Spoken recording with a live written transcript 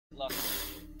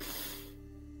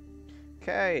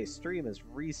Okay, stream is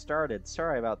restarted.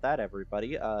 Sorry about that,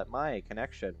 everybody. My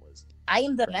connection was. I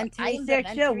am the vent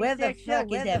researcher. Where the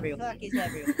fuck is everyone?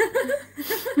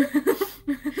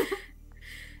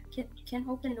 Can't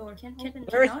open door. Can't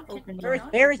open door.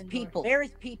 Where is people?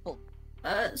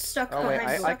 Stuck. Oh wait,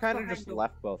 behind I door. kind of just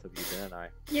left both of you, didn't I?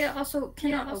 Yeah. Also,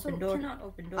 cannot open door.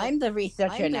 I'm the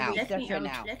researcher now. Let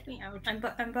me out. I'm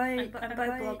by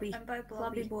Blobby.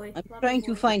 Blobby boy. I'm trying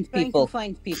to find people.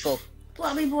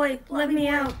 Blobby boy, let me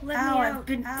out. I've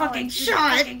been fucking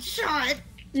shot.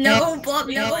 No,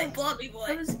 Blobby boy.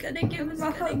 I was gonna give him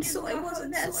a hug, so I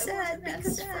wasn't that sad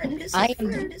because friend is I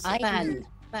friend. am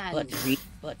but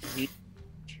What?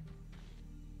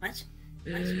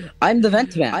 I'm the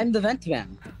vent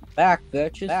man. Back,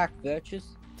 virtues. I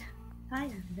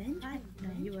am vent. No,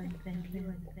 you are vent.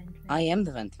 I am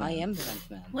the vent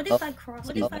man. What if I cross?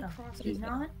 What if I cross? He's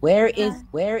not. Where is?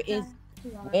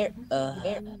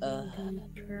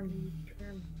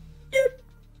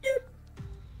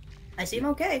 I seem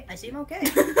okay.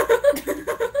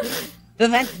 The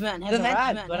vent man has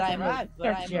arrived, but I'm a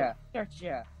searcher.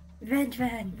 Vent.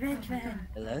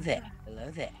 Hello there.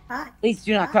 Hi. Please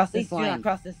do not cross this line.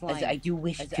 As I do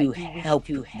wish to help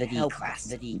the D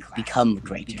class become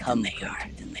greater than they are.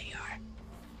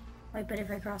 Wait, but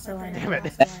if I cross the line, Damn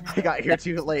it! I got here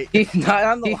too late. He's not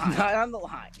on the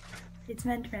line. It's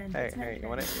vent. Hey, you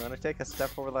wanna take a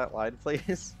step over that line,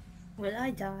 please? Will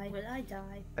I die?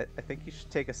 I think you should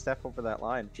take a step over that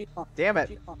line. Damn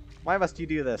it! Why must you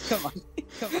do this? Come on.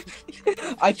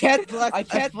 I can't.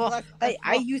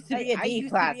 I used to be a D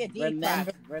class.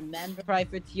 Remember?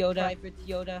 Private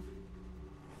Yoda.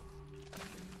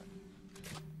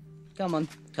 Come on.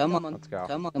 Let's go.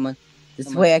 Come on.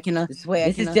 This way I can. This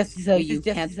is just so you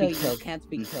can't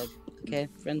be killed. Okay,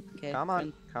 friend.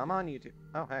 Come on, you two.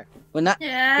 Oh, hey. We're not.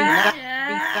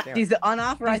 Yeah. He's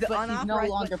unauthorized, but he's no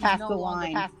longer past the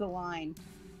line.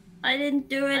 I didn't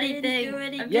do anything.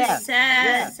 I'm Yeah. just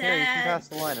sad. Here, you can pass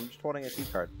the line. I'm just holding a key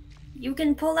card. You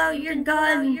can pull out your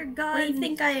gun. What do you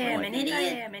think I am? An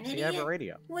idiot? So you have a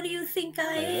radio. What do you think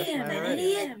I Yeah, am? that's my An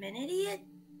radio. idiot?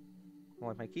 Well,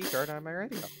 with my key card, I have my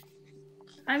radio.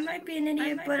 I might be an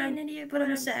idiot, but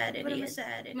I'm a sad idiot.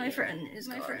 My friend is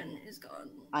gone.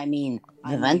 I mean,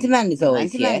 the Ventman is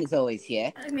always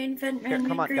here. I mean, Here, Ventman.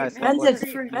 come on, guys. Friends Look, of-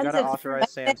 you friends gotta of-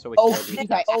 authorize Sam so we can go do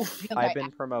that. I've been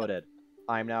You promoted.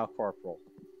 I'm now corporal.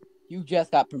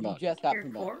 just got promoted. Your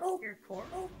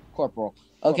coral? Corporal.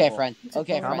 Okay, friend.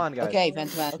 Come on, guys. Okay,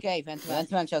 Ventman.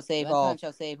 Ventman shall save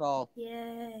all.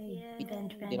 Yay.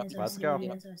 Ventman is our Let's go.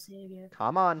 savior.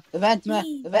 Come on. The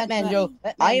Ventman, Joe.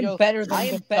 I am better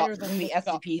than the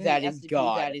SCP that is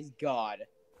God.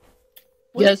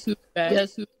 Guess who's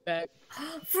back?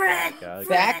 Fred! Guys,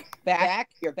 Back.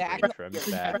 You're back.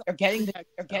 Trim's back. You're getting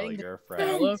Tell your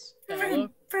Hello? friends.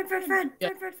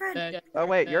 Fred! Oh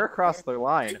wait, you're across the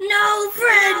line. No,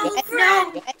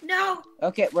 Fred! No!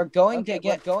 Okay, we're going to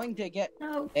get.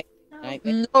 No!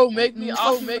 No, make me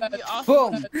off.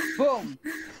 Boom.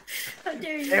 How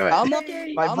dare you? Damn it. How Almost- dare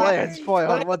you? My Almost- plan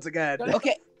spoiled once again.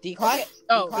 Okay, declass.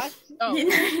 Oh.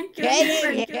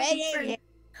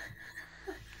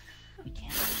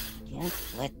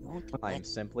 I'm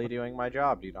simply doing my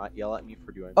job. Do not yell at me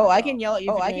for doing Oh, my I job. can yell at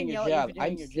you for doing your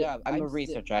job. I'm a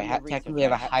researcher. I technically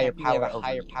have a higher power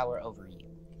over you.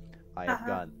 I have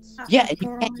guns. Yeah, and you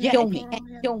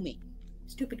can't kill me.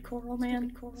 Stupid coral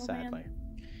man. Sadly.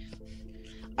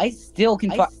 I still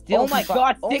can. Oh my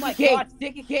god!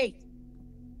 Sticky cake.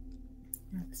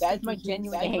 That is my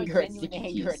genuine anger at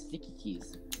sticky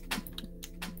keys.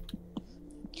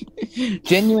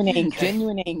 Genuine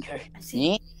anger. I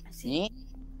see.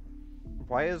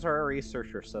 Why is our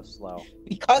researcher so slow?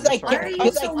 Because I Why are can't.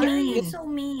 you so mean? So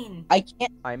mean. I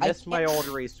can't. I miss my old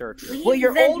researcher. Well,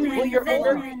 your older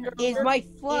Ventman. is my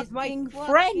fucking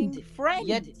friend.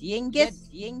 Yeah,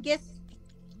 Dingus.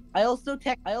 I also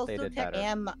They did better.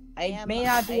 I may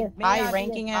not be as high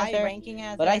ranking as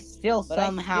her, but I still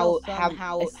somehow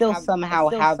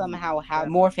have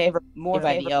more favor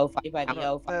by the O.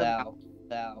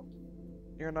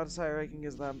 You're not as high ranking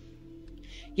as them.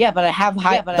 Yeah, but I have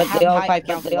high. But the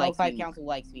O5 council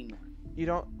likes me more. You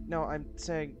don't. No, I'm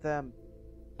saying them.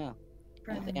 They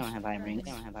don't have high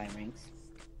ranks.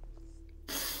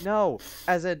 No,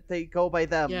 as in they go by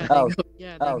them. Yeah, Oh.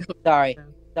 yeah. Oh, sorry.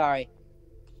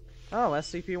 Oh,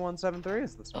 SCP-173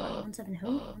 is this way. 17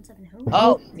 who? 17 who?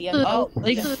 Oh, the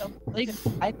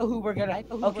I know who we're gonna.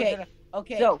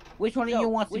 Okay. So, which one of you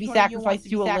wants to be sacrificed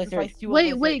to a lizard?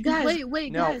 Wait, guys.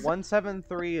 No,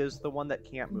 173 is the one that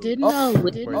can't move. Didn't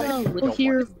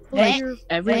hear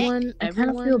everyone. I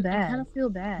kind of feel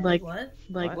bad. Like, What?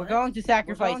 We're going to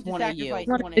sacrifice one of you. I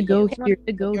want to go here.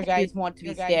 You guys want to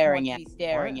be staring at.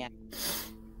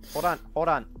 Hold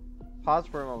on. Pause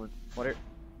for a moment. What are...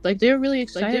 Like, they're really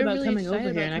excited about coming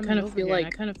over here, and I kind of feel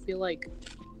like.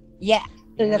 Yeah.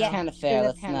 That's kind of fair.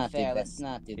 Let's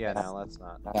not do this. Yeah, no, let's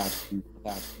not.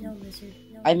 No lizard.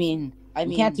 I mean,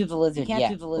 we can't do the lizard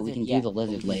yet, but we can do the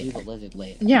lizard later.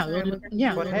 Yeah.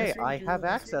 But hey, I have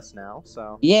access now,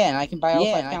 so... Yeah, and I can buy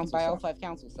all 5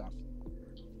 council stuff.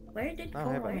 Where did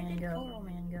Coral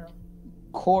Man go?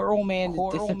 Coral Man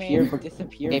disappeared.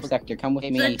 Safe sector, come with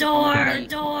me. The door!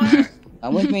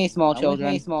 Come with me, small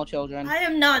children. I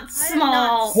am not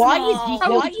small. Why is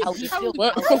he still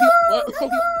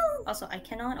Also, I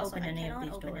cannot open any of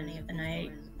these doors, and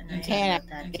I can't.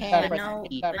 But no,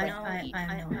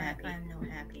 I am no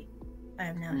happy. I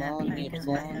am now happy because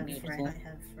I have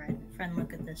friend. Friend,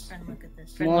 look at this. Friend,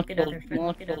 look at other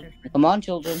friend. Come on,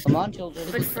 children.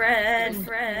 But friend.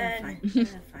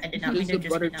 I did not mean to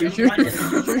just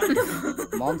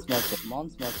Mom's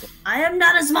smoke. I am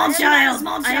not a small child.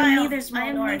 I am neither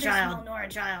small nor a child.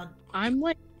 I'm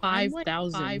like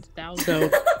 5,000. So.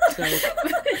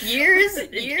 Years,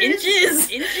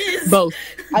 inches. Both.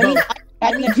 I mean,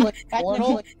 technically,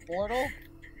 mortal.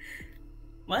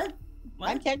 What?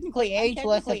 I'm technically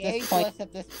ageless at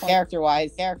this point.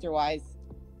 Character-wise.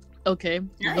 Okay.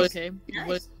 Nice. Okay.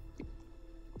 Nice.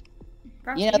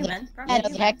 You know,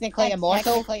 technically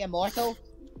immortal.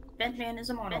 Bentman is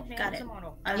immortal. Got it.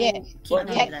 Yeah, well,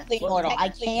 technically immortal.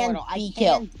 I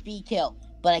can be killed,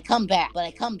 but I come back.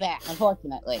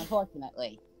 Unfortunately.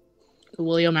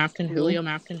 William Afton who?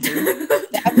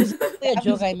 That was a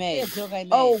joke I made.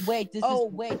 Oh wait, this is.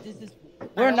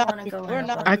 We're not.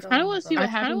 I kind of want to see what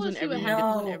happens in every.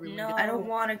 No, I don't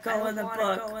want to go in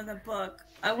the book.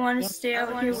 I want to stay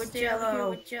out here with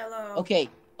Jello. Okay.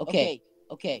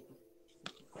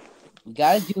 We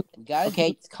gotta do.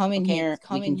 Okay, come in here.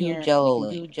 We can do Jello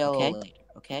later.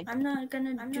 Okay. I'm not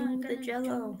gonna do the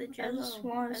Jello. I just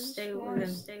want to stay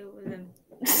with him.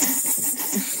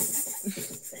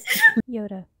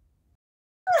 Yoda.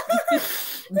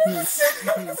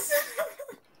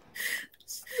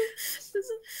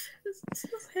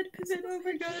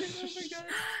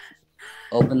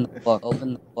 Oh my god.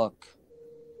 Open the book.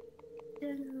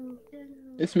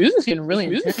 This music's getting really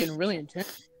intense.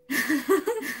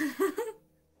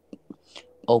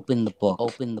 Open the book.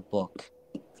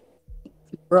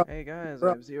 Hey guys, I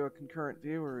have 0 concurrent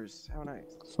viewers. How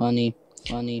nice. Funny.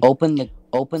 Open the.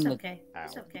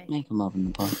 It's okay. Make him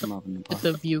open the book.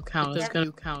 The view count is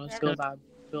gonna count. Feel bad.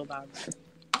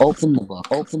 Open the book.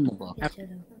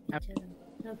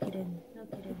 No kidding.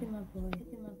 My boy.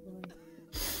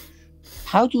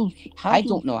 I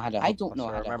don't know how to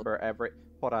remember every...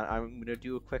 Hold on, I'm gonna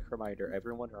do a quick reminder.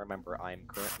 Everyone remember, I'm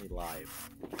currently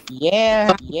live.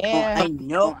 Yeah. I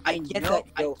know. I get that.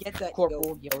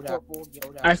 Corporal Yoda.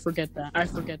 I forget that.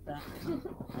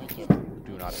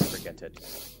 Do not forget it.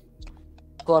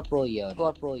 Corporal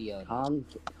Yoda. Calm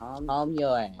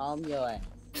your ass. Calm your ass.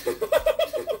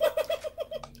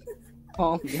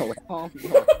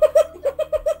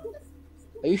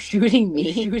 Are you shooting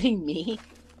me?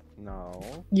 No.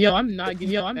 Yo, I'm not.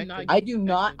 I do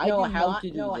not know how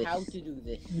to do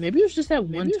this. Maybe it was just that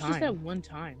one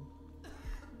time.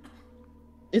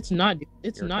 It's not.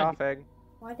 You're coughing.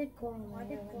 Why did go?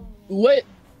 What?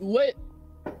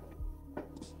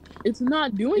 It's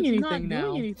not doing anything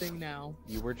now.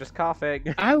 You were just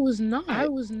coughing. I was not. I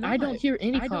don't hear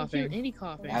any coughing.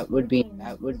 That would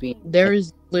be. There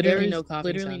is literally no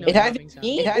coughing. It either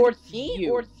me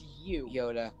or you,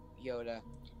 Yoda.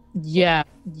 Yeah.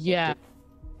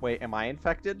 Wait, am I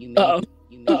infected? Uh-oh.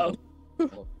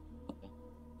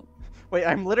 Wait,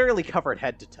 I'm literally covered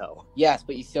head to toe. Yes,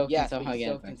 but you still can somehow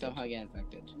get infected.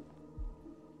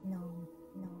 No.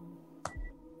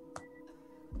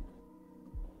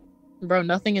 Bro,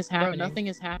 nothing is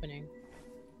happening.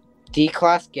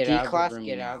 D-class, get out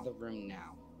of the room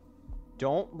now.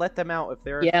 Don't let them out. If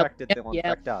they're infected, they'll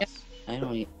infect us. I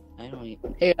don't eat.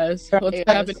 Hey guys, what's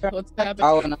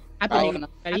happening? I can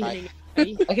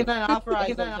then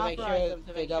authorize them to make sure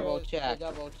they double check.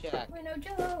 Wait, no,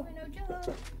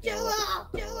 Jello.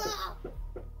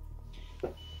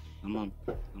 Come on.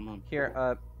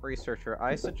 Here, researcher,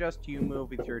 I suggest you move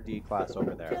with your D class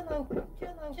over there. Jello.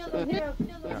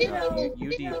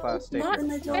 You D class, stay Open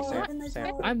the door.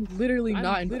 Sam. I'm literally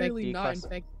not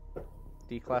infected.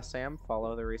 D-Class Sam,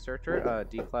 follow the researcher.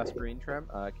 D-Class Green Trim,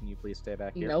 can you please stay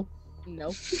back here? No.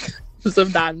 No.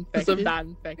 Some not infected. Some not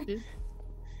infected.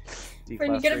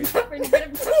 D-Class Get Green.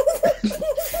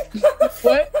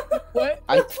 What? What?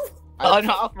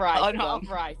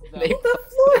 Unauthorized. The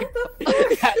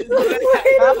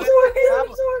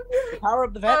Power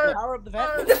of the vent. Power of the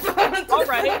vent. floor.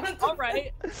 All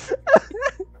right.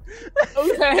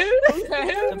 Okay.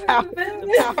 The power.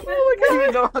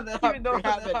 Even though that happened,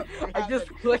 I just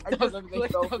clicked on the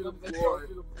floor.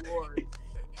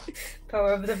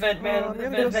 Power of the vent man. Oh, The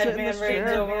I'm gonna sit in vent this man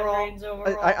chair. reigns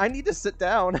overall. I need to sit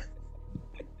down.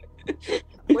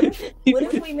 What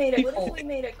if we made a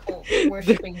cult?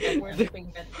 Worshipping vent.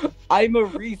 I'm a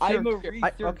researcher.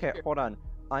 Okay, hold on.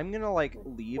 I'm gonna like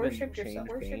leave Worship and change yourself,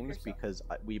 worship games yourself. because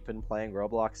we've been playing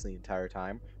Roblox the entire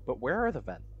time. But where are the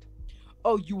vents?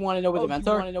 Oh, you want to know where the vents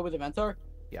are?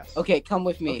 Yes. Okay, come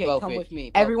with me.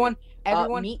 Everyone,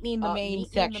 meet me in the main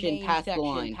section. Past the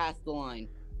line.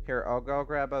 Here, I'll go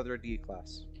grab other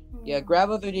D-Class. Yeah,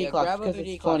 grab other D-Class because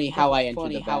it's funny how I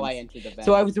entered the vents.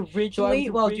 So I was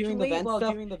originally, while doing the vent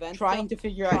stuff, trying to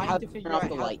figure out how to turn off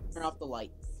the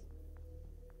lights.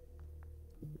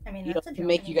 I mean, You know, that's a to joke.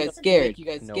 make you guys scared.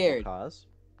 Noble cause.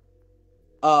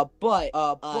 But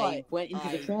I went into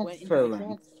the transfer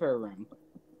room.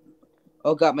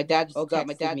 Oh god, my dad just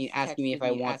texted me asking me if I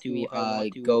want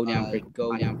to go down for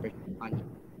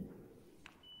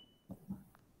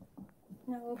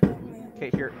No, Batman. Okay,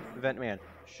 here, Vent Man,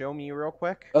 show me real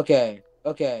quick, Okay.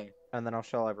 and then I'll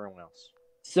show everyone else.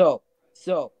 So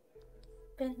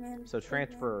Batman. So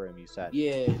transfer room, you said.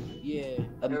 yeah.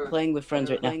 I'm playing with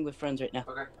friends right now.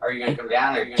 Okay. Are you gonna come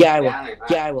down? Or are you Yeah, gonna I come will. down?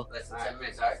 Yeah, I will. Listen, 10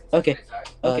 minutes, alright? Okay. 10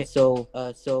 minutes,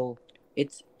 alright? So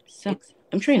it's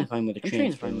I'm trying to find where the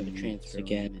transfer room is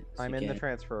again. I'm in the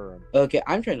transfer room. Okay,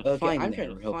 I'm trying to find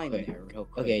there real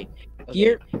quick. Okay,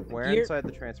 here, Where here- inside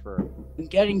the transfer room? I'm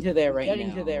getting to there right now.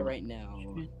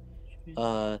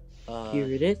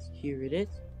 Here it is.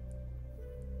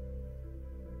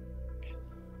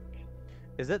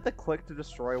 Is it the click to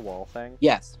destroy wall thing?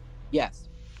 Yes.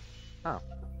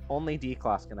 Only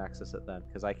D-Class can access it then,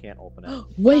 because I can't open it.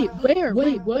 Wait, where?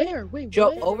 Wait,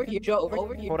 Joe, what? over here. Hold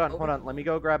on. Let me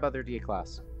go grab other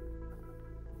D-Class.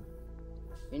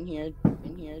 In here.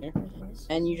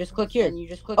 And you just click here.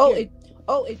 Wait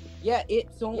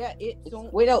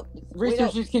out.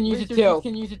 Researchers can use it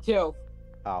too.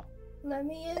 Oh. Let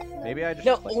me in. Maybe I just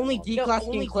No, clicked only on it. D-Class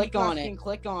can click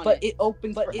on it. But it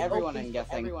opens for everyone, I'm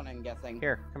guessing.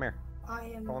 Here, come here.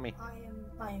 Follow me.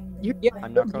 I am. Yeah,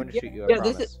 I'm not going to shoot you, I Yeah,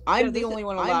 promise. I'm the only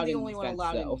one allowed in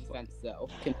defense, though.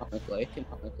 Canonically.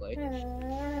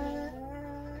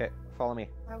 Okay, follow me.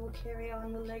 I will carry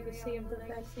on the legacy of the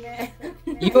vent man.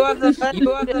 You are the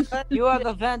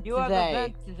vent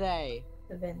today.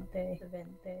 The vent day.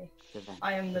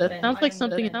 I am the That vent. sounds like I am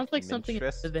something. the It sounds like something.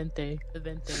 Minstress? The vente. The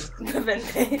vent day.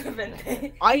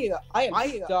 I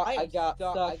got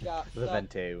stuck. The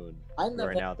Venteun. I'm You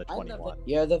are now the 21.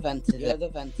 You're the vent today.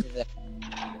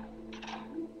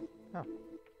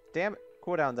 Damn it,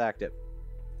 cooldown's active.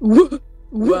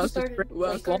 Well, Started-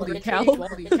 Waldy started- cow.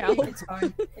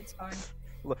 It's fine.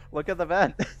 Look at the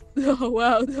vent. Oh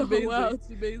wow, it's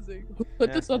amazing. Put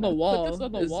Yeah. this on the wall. Is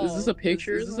this a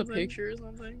picture? Is this a picture or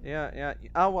something? Yeah.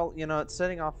 Oh, well, you know, it's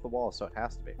sitting off the wall, so it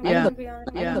has to be. I'm Yeah. gonna be honest,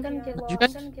 Yeah. I'm gonna get lost. You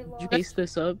guys- I'm gonna get lost. Paste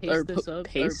this up or paste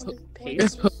What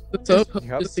this is- up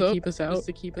Yup. just to keep us out.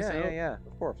 Yeah,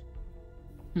 of course.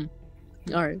 All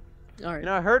right. You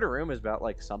know, I heard a rumor about,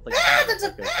 like, something. That's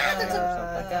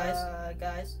a- like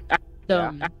guys.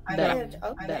 That I that may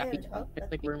have-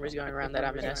 like rumors going around that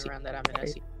I'm an SE.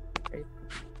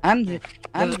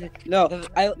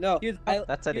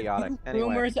 That's idiotic. Anyway.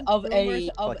 Rumors of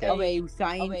a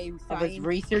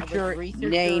researcher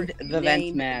named the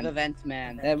Vent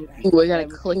Man. We gotta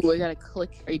click.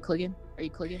 Are you clicking?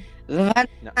 The Vent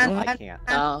No, I can't.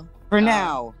 Oh. for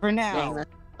now. Dang that.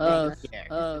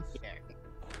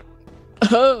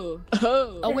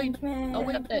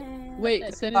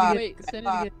 Wait, send it again.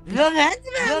 The Vent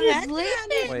Man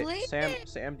is Wait,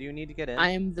 Sam, do you need to get in? I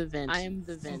am the vent.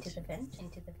 Into the vent.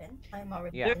 I'm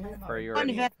already Yeah, in. I'm for already your-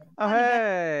 in. Oh,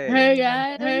 hey! Hey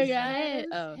guys. Hey.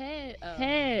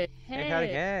 Hey.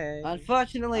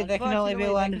 Unfortunately, there can only be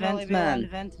one Vent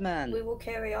Man. We will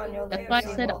carry on your That's why I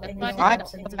legacy said- while that's in why I your said-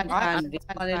 absence. I'm the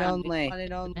one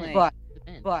and only.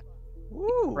 But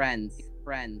Woo! friends.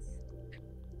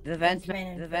 The Vent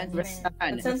Man. Man.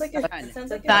 It sounds like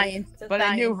a Science, but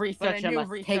a new researcher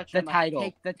must take the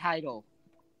title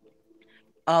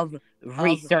of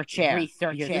research chair.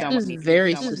 This is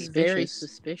very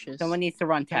suspicious. Someone needs to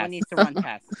run tests.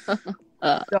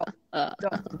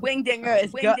 Wingdinger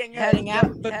is heading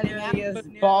out.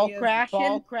 Ball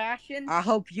crashing. I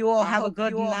hope you all have a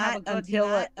good night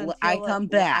until I come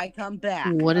back.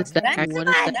 What is that?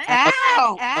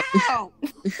 Ow!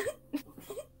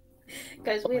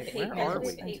 Guys, we have Wait, 8 where are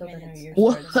minutes we? until the New Year's.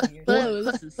 What?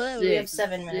 This is Sick. we have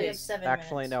 7 minutes.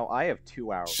 Actually, no, I have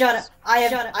 2 hours. Shut up. I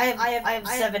have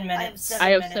 7 minutes.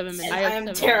 I have 7 minutes. And I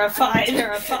am terrified.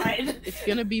 It's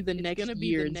gonna be the next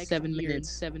year in 7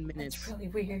 minutes. It's really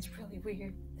weird.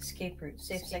 Escape route.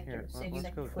 Safe sector. Here, let's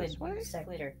go this way.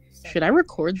 Sector. Should I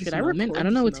record this moment? I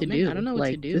don't know what to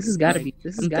do. This has got to be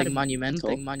something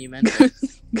monumental.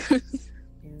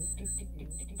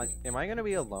 Am I gonna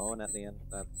be alone at the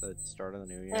start of the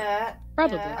new year?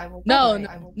 Probably. No.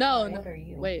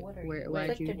 Wait,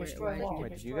 why'd you? Wait,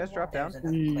 did you guys drop down?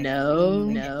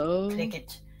 No. Click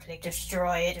it.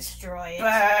 Destroy it.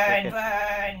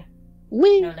 Burn.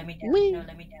 Wait. No, let me down.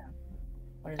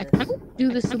 What is I this? kind of do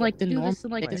this in like the normal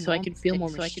way, so I can feel more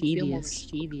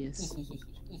mischievous.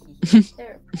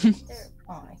 There.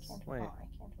 Oh, I can't. Wait.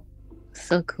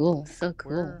 So cool.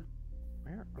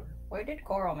 Where did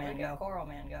Coral Man go?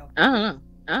 I don't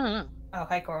know. Oh,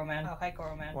 hi, Coral Man.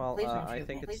 Well, Please don't I shoot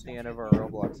think me. it's the end of our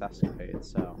Roblox escapade,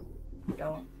 so.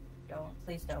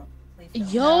 Please don't.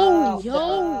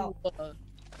 Yo.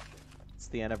 It's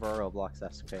the end of our Roblox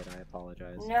escapade, I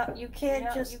apologize. No, you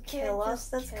can't just kill us.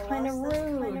 That's kind of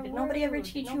rude. Did nobody ever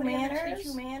teach you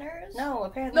manners? No,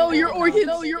 apparently. No, your not.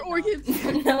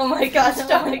 organs. No, my God,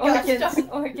 stop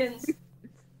organs.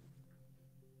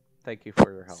 Thank you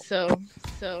for your help. So,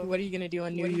 what are you gonna do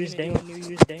on New Year's Day?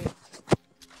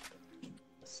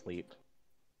 Sleep.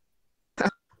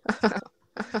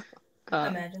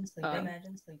 Imagine sleeping.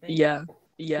 Yeah.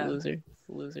 Loser.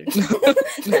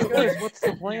 Guys, what's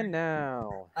the plan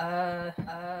now?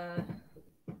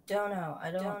 Don't know. I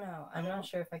don't know. I'm not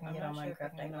sure if I can get on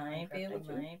Minecraft. I might be able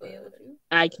to.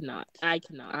 I cannot. I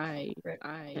cannot.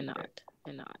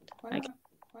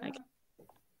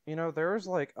 You know, there's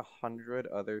like 100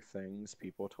 other things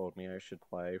people told me I should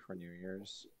play for New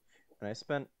Year's, and I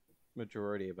spent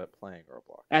majority of it playing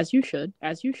Roblox. As you should.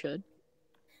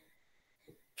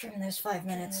 Trim, there's 5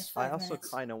 minutes. I also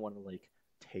kind of want to like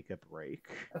take a break.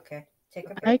 Okay, take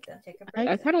a break.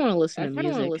 I kind of want to listen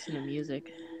to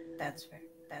music. That's fair.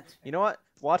 You know what?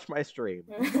 Watch my stream.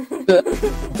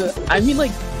 I mean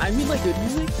like good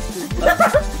music.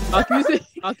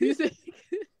 Rock music.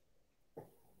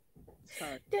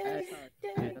 Sorry.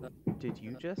 Did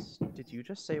you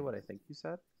just say what I think you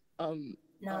said?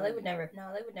 No, they would never.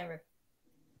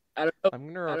 I don't know. I'm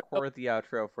gonna record the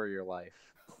outro for your life.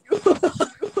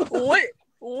 What?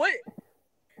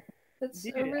 That's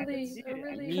Dude, a really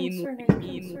mean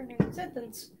concerning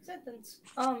sentence.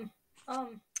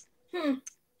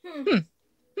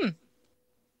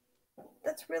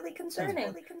 That's really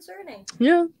concerning.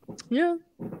 Yeah.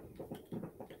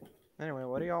 Anyway,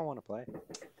 what do y'all want to play?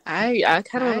 I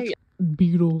kind of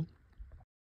Beetle.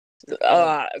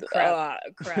 Crap.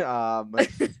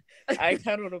 I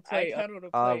kind of want to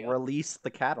play. Release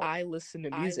the cattle. I listen to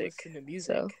music.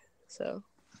 So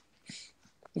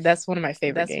that's one of my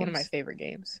favorite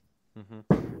games.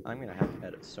 I'm gonna have to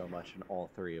edit so much in all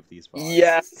 3 of these VODs.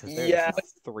 Yeah. 'Cause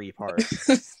there's 3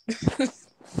 parts.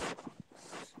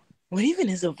 What even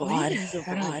is a VOD?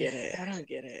 I don't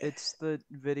get it. It's the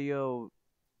video.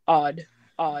 Odd.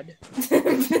 It's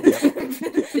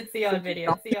the odd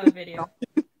video.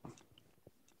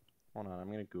 Hold on,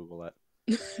 I'm gonna Google it.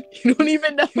 You don't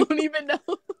even know.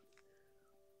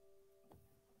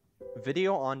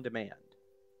 Video on demand.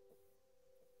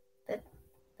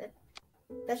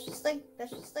 That's just like.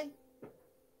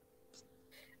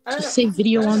 Just say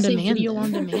video on demand.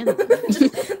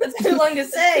 That's too long to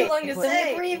say.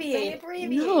 Abbreviate.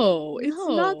 No, it's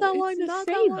not that long to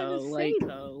say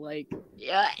though.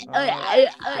 Yeah. Should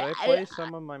I play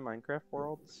some of my Minecraft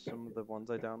worlds? Some of the ones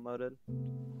I downloaded?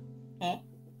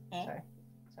 Sorry.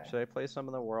 Should I play some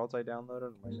of the worlds I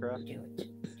downloaded in Minecraft?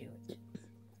 Do it.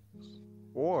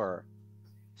 Or,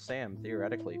 Sam,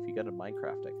 theoretically, if you get a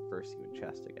Minecraft, I can burst you in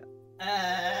chest again.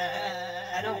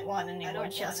 I don't want any more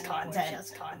chess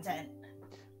content.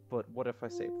 But what if I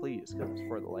say please, because it's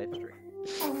for the live stream?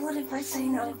 Oh, what if I say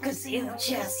no, because ew,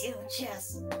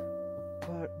 chess.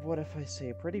 But what if I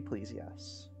say pretty please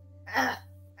yes?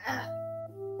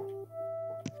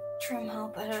 Trim,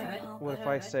 help, better. What if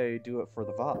I say do it for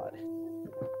the VOD?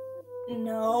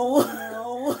 No.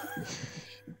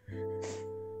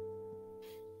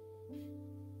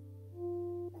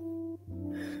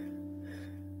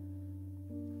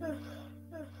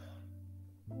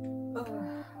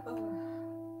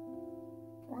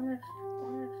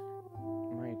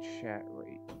 chat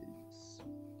rate is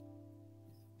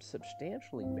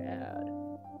substantially bad.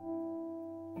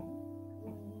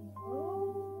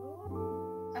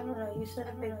 I don't know. You said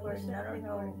a big word, and I don't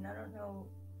know.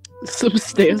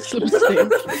 Substantial. I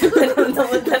don't know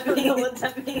what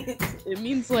that means. It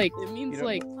means like.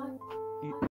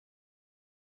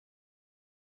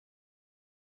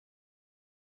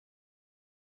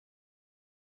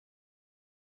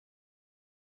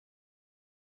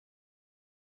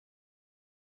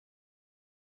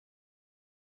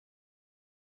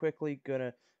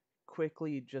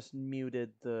 Quickly just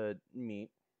muted the meat.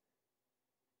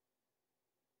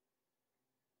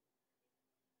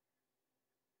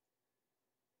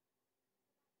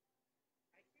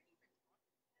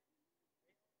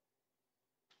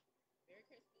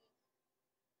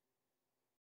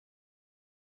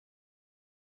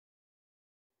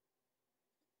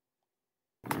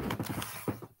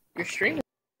 You're streaming.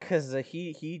 Cause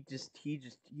he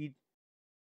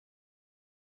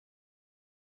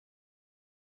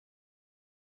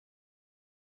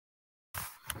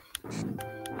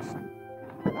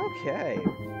Okay,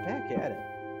 back at it.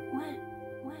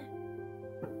 What?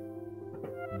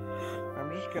 I'm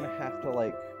just gonna have to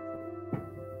like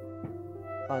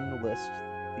unlist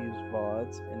these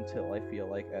VODs until I feel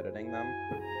like editing them.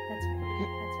 That's right.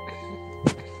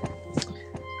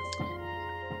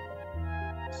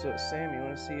 So Sam, you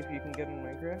wanna see if you can get in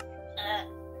Minecraft?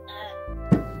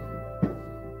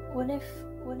 What if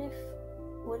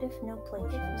no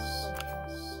playthroughs?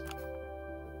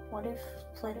 What if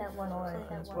play that one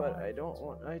Origins? But I don't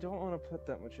want to put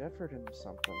that much effort into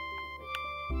something.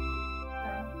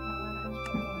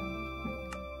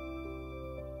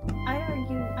 I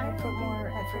argue I put more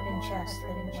effort in chess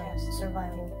than in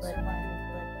survival, but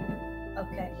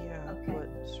okay. Yeah, but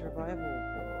survival.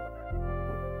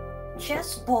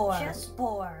 Chess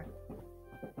board.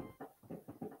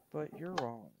 But you're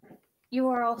wrong. You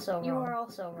are also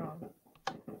wrong.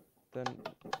 Then,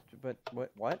 but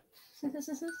what?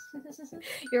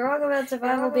 You're wrong about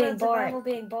survival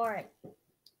being boring.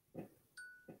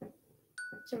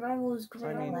 Survival is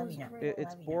great. I mean,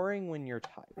 it's boring when you're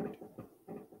tired.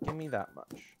 Give me that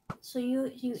much. So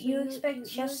you expect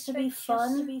chess to be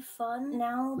fun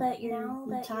now that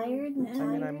you're tired? I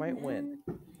mean, I might win.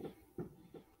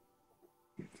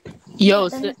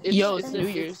 It's New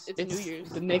Year's. It's New Year's.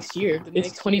 The next year.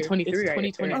 It's 2023.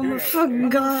 Oh my fucking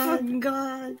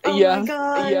god. Oh Yeah. my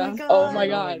god. Yeah. Oh my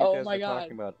god. Oh my god.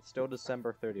 Talking about. It's still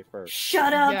December 31st.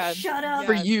 Shut up.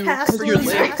 For you, Past because you're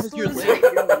losers. You're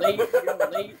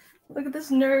late. Look at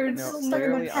this nerd. No, Stuck in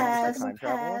literally, the I'm past. the time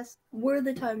traveler. We're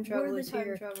the time travelers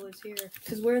here.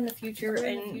 Because we're in the future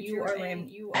and you are lame.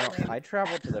 No, I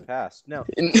traveled to the past. No,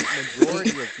 majority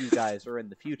of you guys are in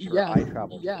the future. Yeah. I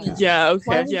traveled to the past. Yeah. Okay.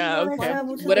 Why would you wanna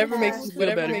travel to Whatever the makes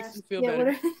past? you feel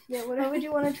better. Why would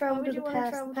you want to travel to the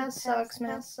past? The past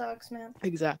sucks, man.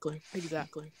 Exactly.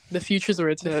 The future's where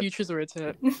it's at.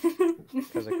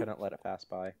 Because I couldn't let it pass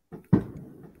by.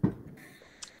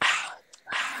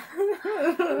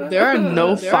 There are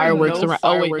no fireworks around.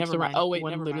 Oh wait, never mind.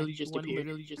 One literally just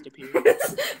appeared.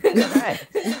 Hey.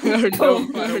 There are no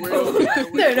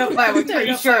fireworks. There are no fireworks. Are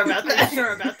you sure about that?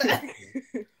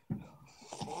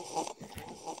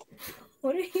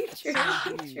 What are you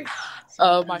drinking?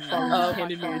 My father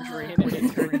handed me a drink when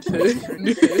it turned to.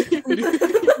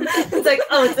 It's like,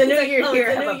 oh, it's a new year here.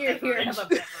 Have a beverage.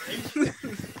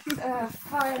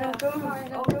 Fine, I'll go.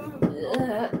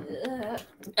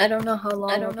 I don't know how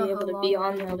long I'll be able to be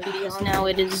on though, because now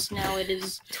it is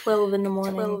 12 in the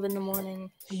morning.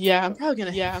 Yeah, I'm probably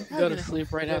gonna go to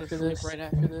sleep right after this.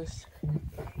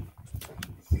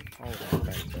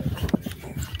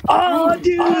 Oh,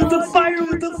 dude, the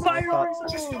fireworks!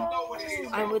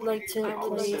 I would like to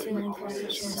play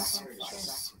chess.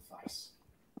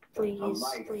 Please.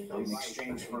 In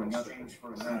exchange for another.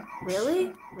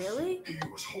 Really? He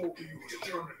was hoping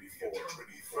eternity for, but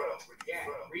he fell. Yeah,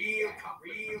 real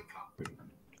confident.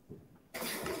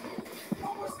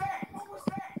 What was that?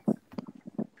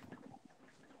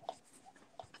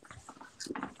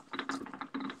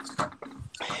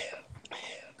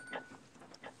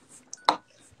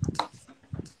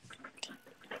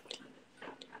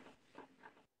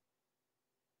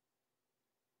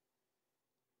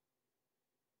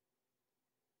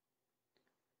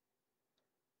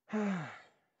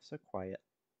 So quiet.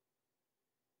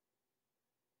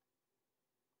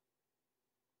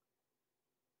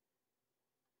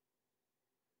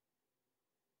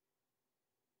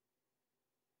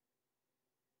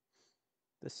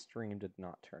 This stream did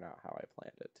not turn out how I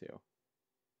planned it to.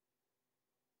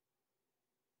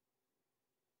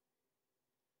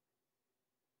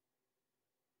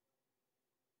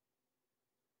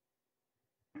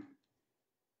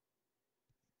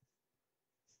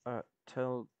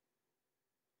 Till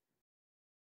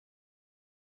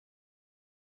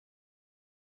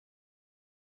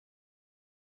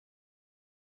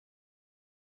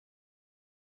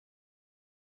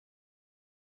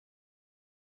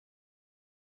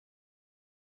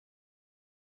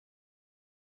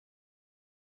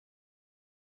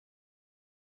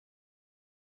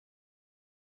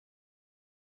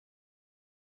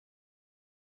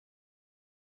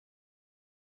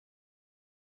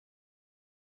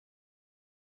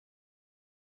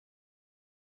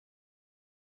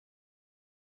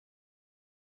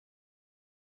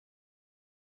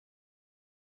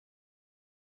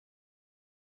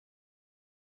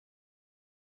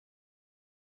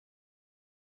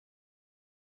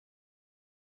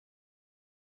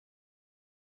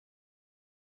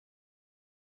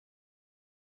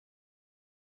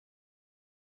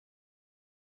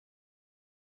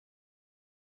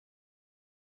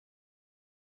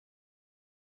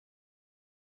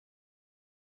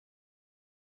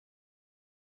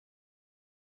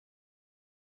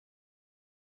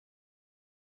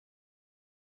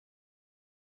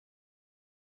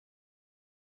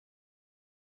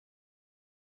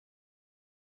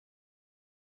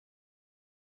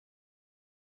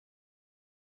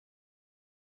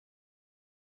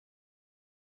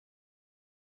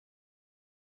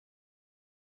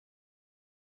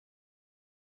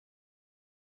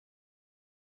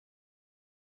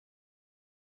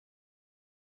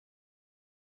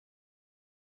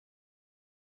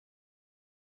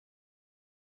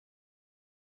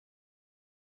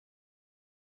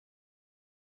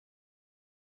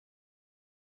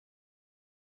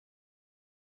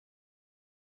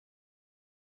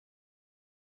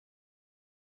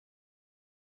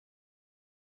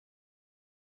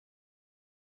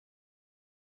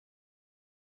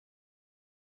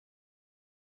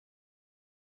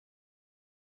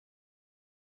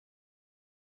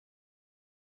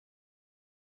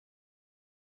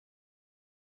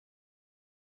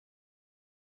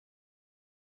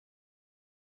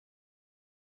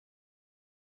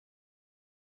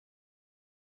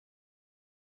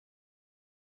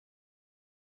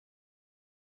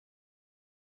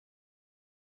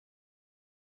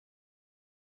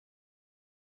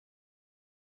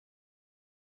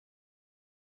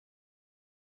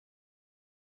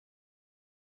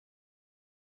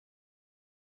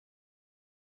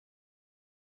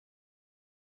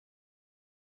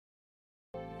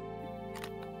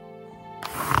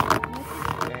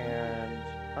and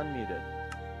unmuted.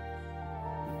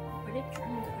 Where did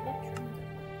Trim go?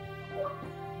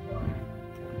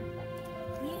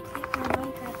 Can you take my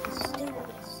Minecraft still?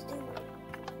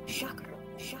 Shocker.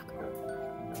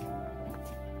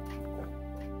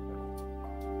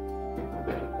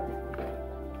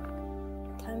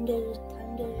 Time to,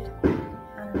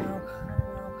 I don't know.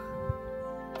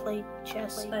 Play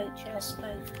chess.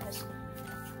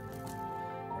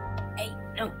 Hey,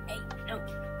 no.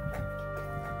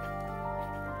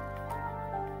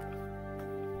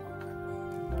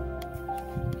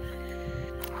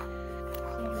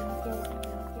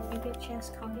 You get chess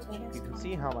content. You can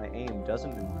see how my aim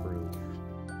doesn't improve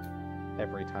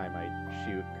every time I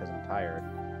shoot because I'm tired.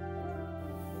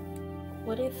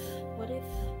 What if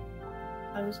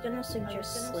I was gonna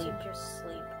suggest sleep,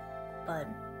 but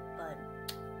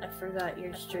I forgot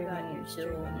you're streaming until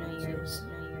New Year's,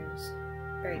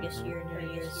 or I guess you're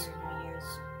New Year's.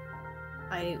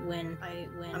 I win.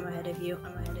 I'm ahead of you.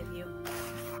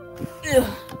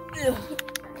 Damn.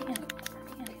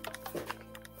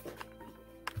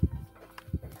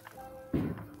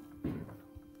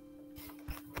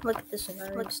 Look at this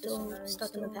nerd still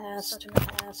stuck in the past.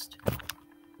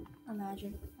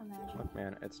 Imagine. Look,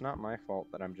 man, it's not my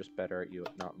fault that I'm just better at you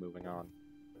at not moving on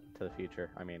to the future.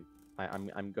 I mean,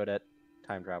 I'm good at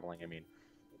time traveling. I mean,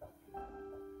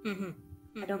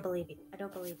 I don't believe you.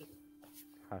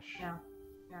 hush. No.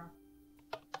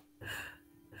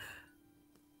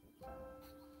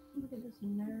 Look at this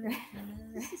nerd.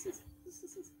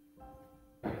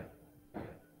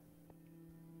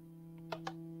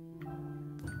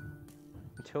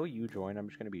 Until you join, I'm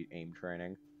just gonna be aim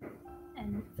training.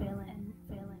 And failing.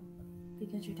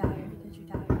 Because you're tired.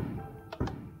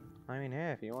 I mean,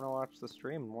 hey, if you want to watch the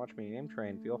stream and watch me aim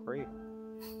train, feel free.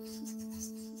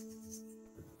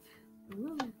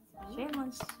 Ooh,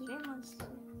 shameless.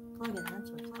 Plug-in, that's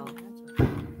what it's called.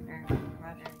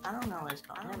 I don't know what it's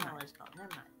called. Never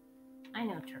mind. I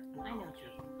know terminology.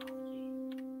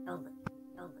 Held it.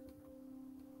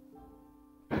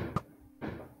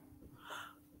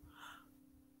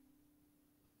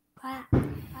 Clap.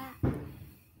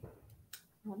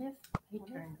 What if I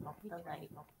turned off the light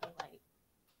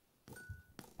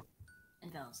and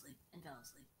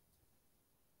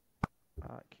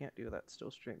Can't do that.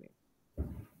 Still streaming.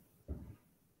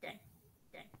 Dang.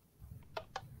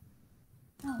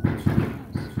 Oh,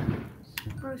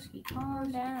 broski,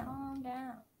 calm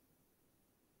down.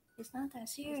 It's not that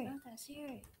serious.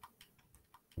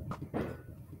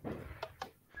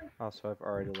 Also, I've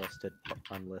already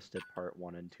unlisted part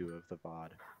 1 and 2 of the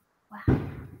VOD. Wow.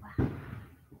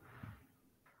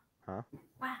 Huh?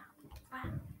 Wow.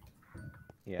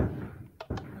 Yeah.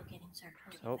 Locating search.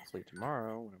 So hopefully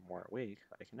tomorrow, when I'm more awake,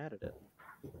 I can edit it.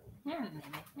 Yeah,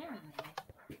 maybe.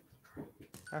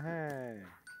 Oh, hey.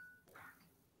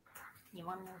 You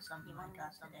wanna know something I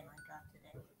got today?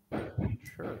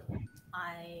 Sure.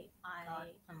 I got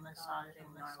a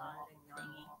massaging normal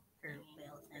thingy for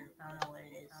whale thing. I don't know what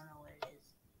it is.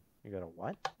 You got a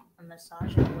what? A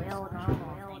massaging whale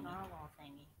normal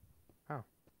thingy. Oh.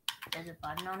 There's a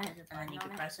button on it, and then you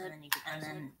can press it, and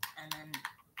then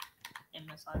it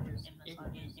massages, it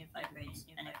vibrates,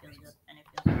 and it feels good.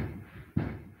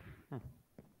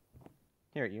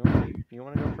 Here, you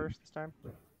want to go first this time?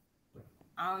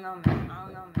 I don't know, man.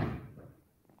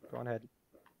 Go on ahead.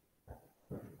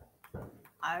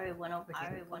 I already went over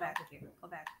here. Go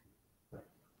back.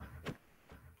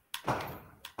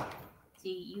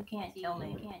 See, you can't kill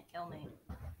me.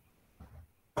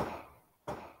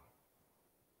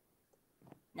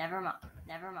 Never mind.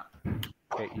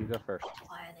 Okay, you go first.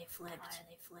 Why are they flipped?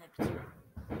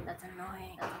 That's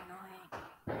annoying.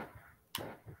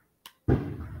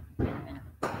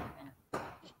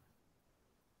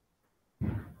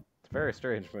 It's a very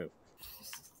strange move.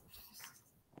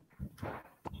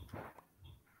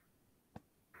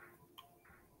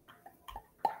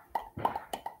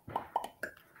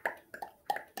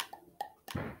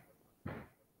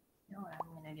 You know what I'm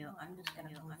gonna do? I'm just gonna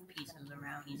move pieces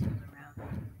around.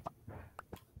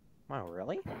 Wow,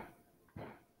 really?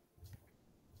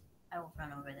 I will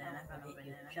run over there and I will hit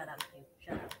you. Shut up.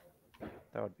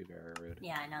 That would be very rude.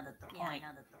 Yeah, I know that's the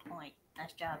point.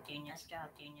 Nice job, genius.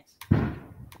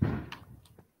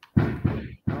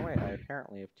 Oh wait, I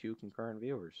apparently have 2 concurrent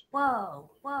viewers. Whoa.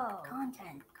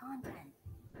 Content.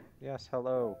 Yes,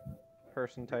 hello.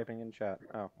 Person typing in chat.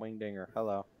 Oh, Wingdinger,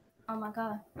 hello. Oh my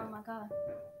god.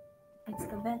 It's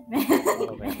the vent man.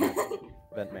 Hello,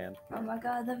 Vent Man. Oh my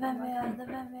god, the vent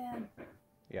man.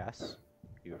 Yes,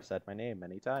 you have said my name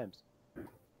many times.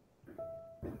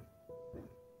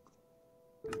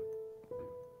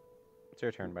 It's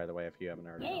your turn, by the way, if you haven't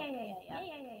already. Yeah.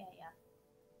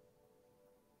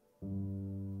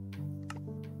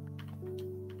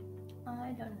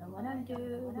 I don't know what I'm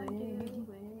doing.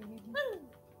 Woo!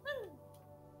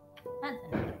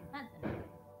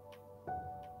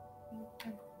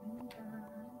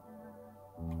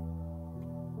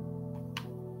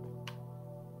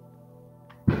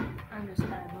 I'm just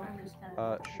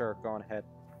gonna Sure, go on ahead.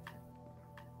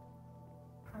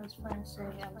 I was planning to say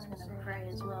I was gonna pray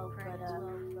as well, but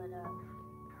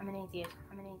I'm an atheist.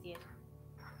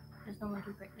 There's no one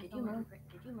to pray. Did you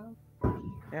move?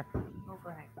 Yeah. Move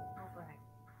right.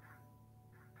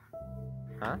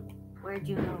 Huh? Where'd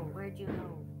you go?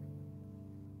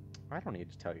 I don't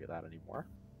need to tell you that anymore.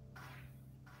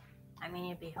 I mean,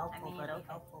 it'd be helpful, but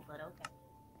okay.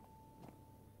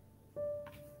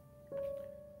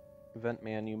 Vent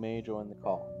Man, you may join the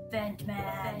call. Vent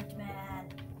man.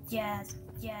 Yes.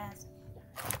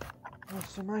 Oh,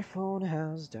 so my phone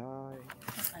has died.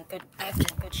 I have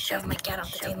to shove my cat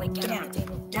off the table. Get out.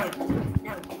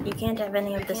 No. You can't have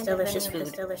any of this delicious food.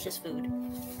 Did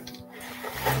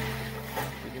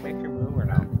you make your move or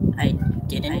no? I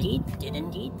did indeed.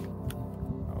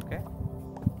 Okay.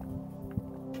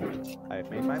 I've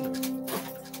made my move.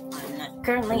 I'm not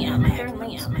currently out.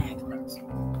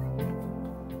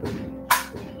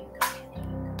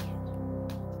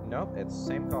 Nope, it's the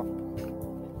same call.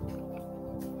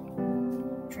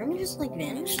 Trim just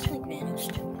vanished.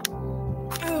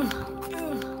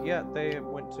 Yeah, they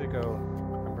went to go.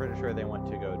 I'm pretty sure they went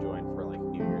to go join for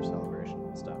New Year's celebration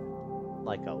and stuff.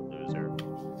 Like a loser.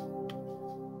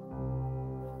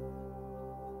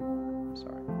 I'm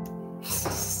sorry.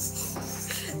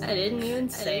 I didn't even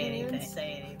say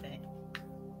anything.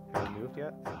 Have you moved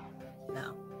yet?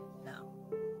 No.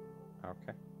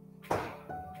 Okay.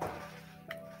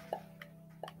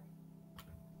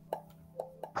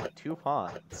 Two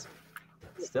pawns.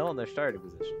 Still in their starting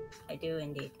position. I do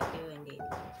indeed.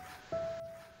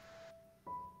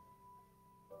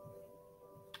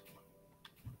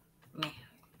 Meh.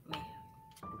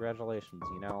 Congratulations,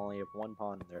 you now only have 1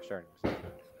 pawn in their starting position.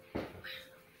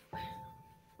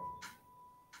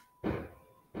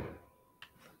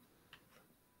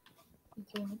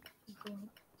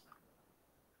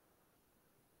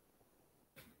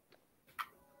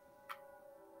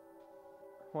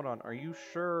 Hold on, are you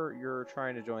sure you're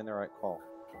trying to join the right call?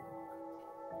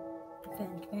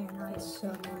 I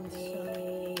summoned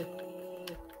thee.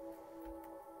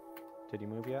 Did you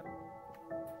move yet?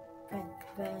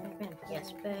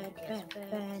 Yes, Ben.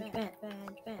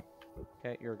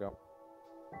 Okay, here we go.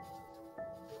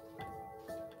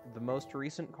 The most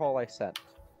recent call I sent.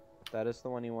 That is the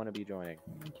one you want to be joining.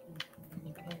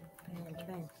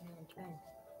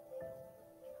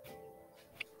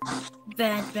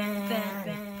 Ben.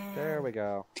 There we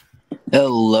go.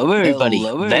 Hello, everybody.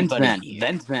 Ventman.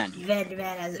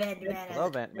 Hello,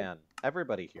 Ventman.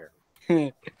 Everybody here.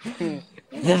 The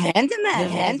Ventman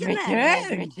has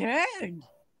returned.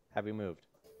 Have you moved?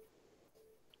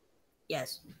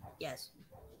 Yes.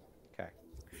 Okay.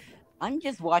 I'm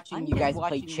just watching you guys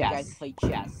play chess.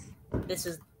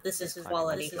 This is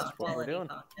quality content.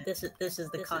 This is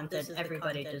the content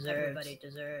everybody deserves.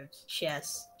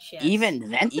 Chess. Even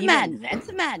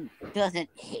Ventman doesn't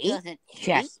hate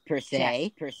chess per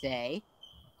se.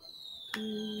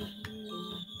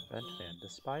 Ventman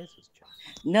despises chess.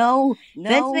 No,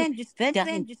 Ventman just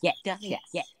doesn't get chess.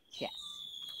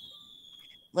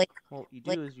 Like, What you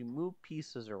do is you move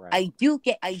pieces around. I do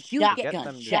get get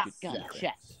them to shotgun do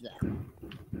chess.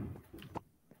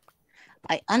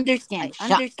 I understand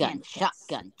shotgun chess.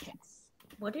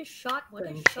 What is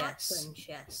shotgun chess?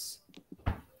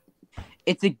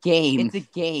 It's a game.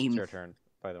 It's your turn,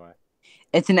 by the way.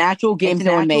 It's an actual game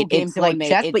someone made. It's like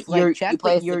chess, but you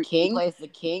play as the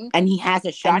king, and he has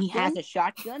a shotgun.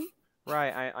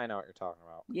 Right, I know what you're talking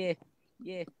about. Yeah.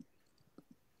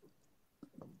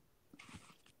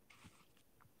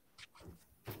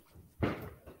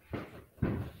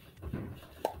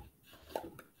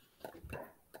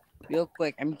 Real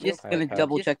quick, I'm just gonna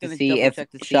double check to see if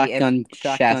shotgun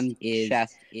chess is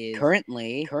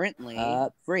currently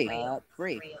free.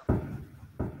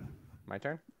 My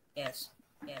turn? Yes.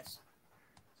 I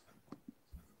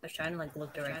was trying to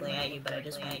look directly at you, but I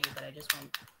just went.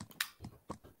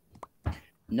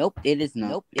 Nope, it is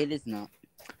not.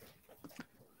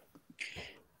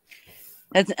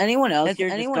 Has anyone else here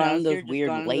just gone on those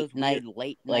weird late night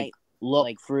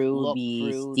look through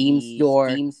the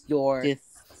Steam store to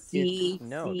see?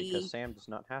 No, because Sam does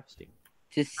not have Steam.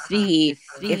 To see if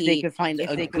they could find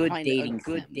a good dating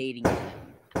sim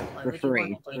for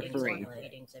free.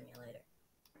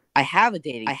 I have a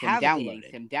dating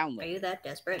sim downloaded. Are you that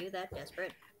desperate?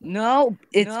 No,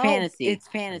 it's fantasy.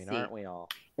 I mean, aren't we all?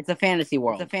 It's a fantasy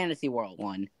world.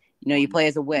 One. You know, you play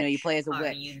as a witch.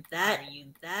 Are you that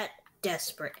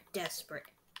desperate?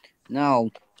 No.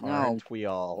 Aren't we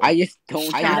all? I just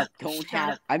don't have.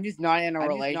 I'm just not in a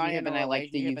relationship, and I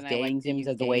like to use dating sims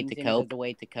as a way to cope.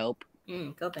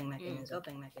 Coping mechanism.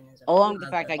 Along the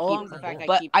fact I keep,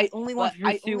 but I only want to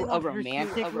pursue a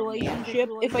romantic relationship.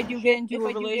 If I do get into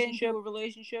a relationship,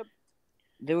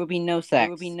 there will be no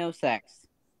sex.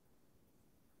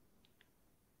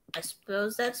 I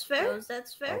suppose that's fair.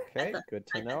 Okay, good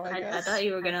to know, I guess. I thought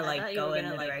you were gonna go in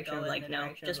the direction of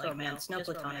no, just romance, no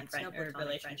platonic friend or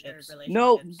relationships.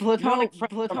 No, platonic So,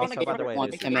 by the way,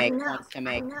 wants this to is- make.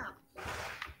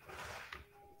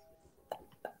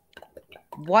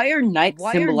 Why are knights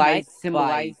symbolized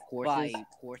by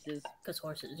horses?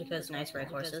 Because knights ride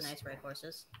horses.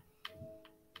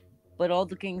 But all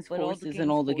the king's horses and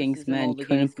all the king's men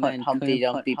couldn't put Humpty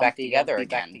Dumpty back together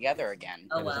again.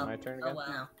 Oh Is it well. my turn again?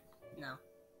 No.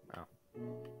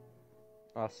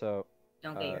 Also,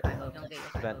 Don't get your high hopes.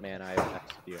 Ventman, I have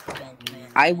texted you.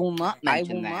 I will not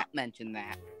mention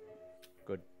that.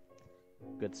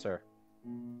 Good sir.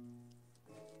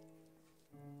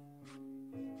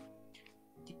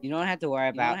 You don't have to worry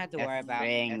about a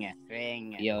thing,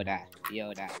 Yoda.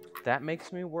 That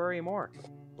makes me worry more,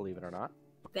 believe it or not.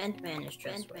 Ventman is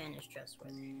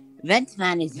trustworthy.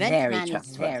 Ventman is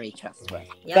very trustworthy.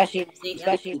 Yep.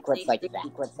 Especially secrets like that.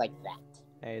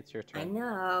 Hey, it's your I turn.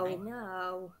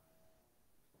 know.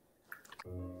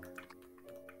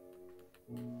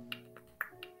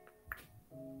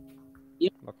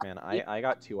 Look, man, I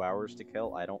got 2 hours to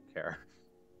kill. I don't care.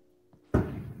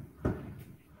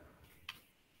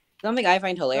 Something I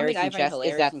find hilarious in chess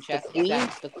is that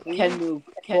the queen can move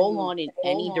full on in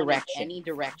any direction.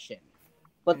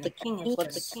 But the king can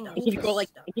go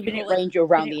infinite range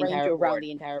around the entire board.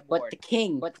 But the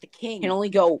king can only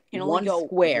go one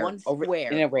square in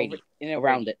a radius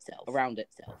around itself.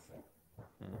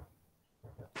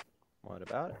 What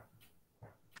about it?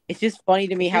 It's just funny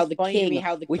to me how the king,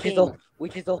 which is the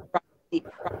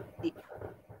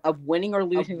of winning or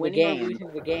losing the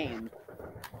game,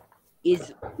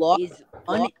 is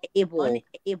unable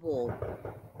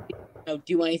to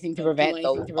do anything to prevent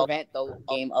the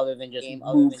game other than just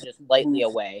move slightly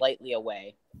away.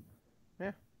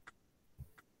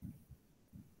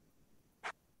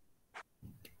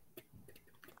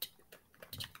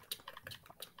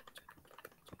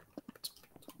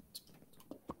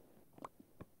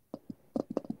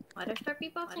 Why'd I start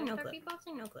beatboxing?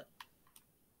 No clip.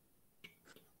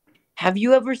 Have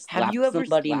you ever slapped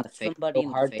somebody in the face so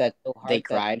hard that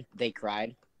they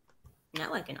cried?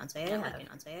 No, I cannot say I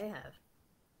have.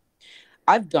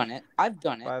 I've done it.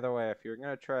 By the way, if you're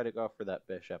gonna try to go for that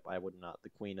bishop, I would not. The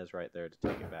queen is right there to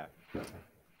take it back.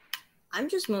 I'm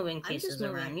just moving pieces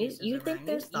around. You think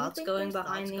there's thoughts going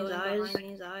behind these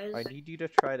eyes? I need you to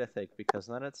try to think, because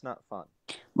then it's not fun.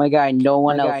 My guy, no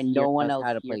one else knows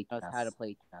how to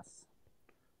play chess.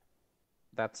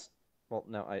 That's... Well,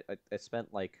 no, I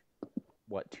spent, like,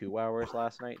 what, 2 hours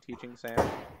last night teaching Sam?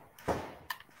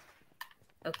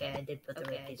 Okay, I did put the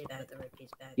red piece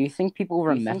back. Do you think people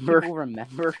remember?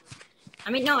 I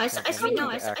mean, no, I saw actually no.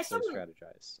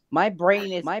 strategize. My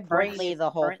brain is currently the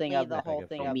whole thing of the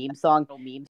meme song.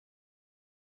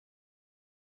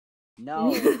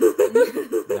 No,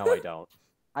 No, I don't.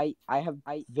 I have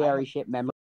very shit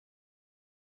memory.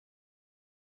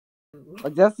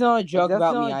 Like, that's not a joke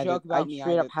about me either. I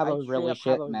straight up have a really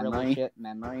shit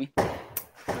memory.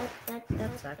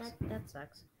 That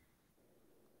sucks.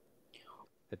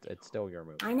 It's still your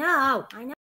move. I know.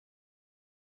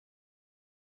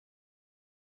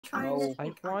 I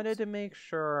wanted to make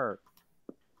sure.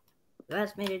 You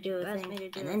asked me to do a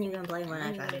thing, and then you complain when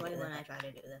I try to do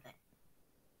the thing.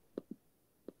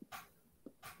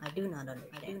 I do not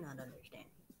understand.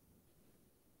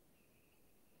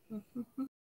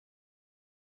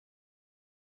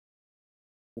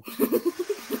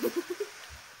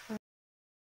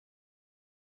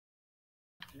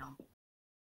 No.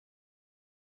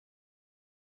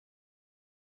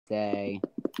 Say.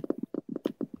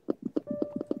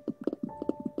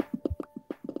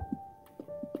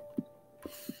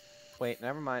 Wait,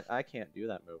 never mind. I can't do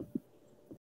that move.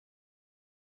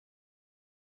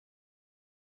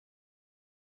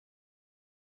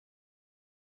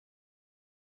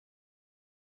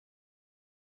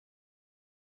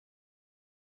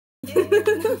 I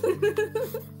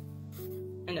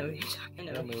know what you're talking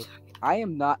about. I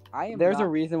am not. There's a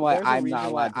reason why I'm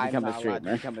not allowed to become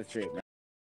a streamer.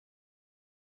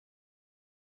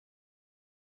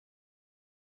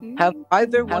 Have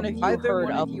either one of you heard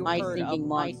of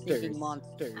My Singing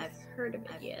Monsters? I've heard of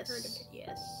it, yes.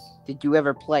 Did you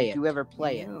ever play it? No,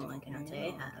 I cannot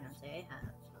say I have.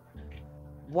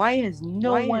 Why has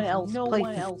no one else played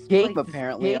this game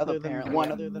apparently, other than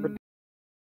one other than?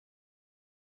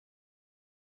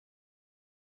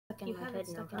 You have it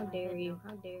stuck. How dare you?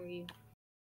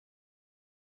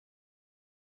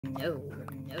 No.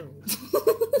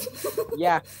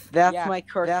 Yeah, that's my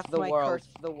curse of the world.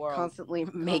 Constantly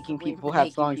making people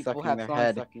have songs stuck in their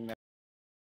head.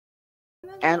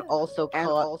 And also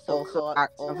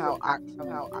act somehow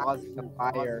causing a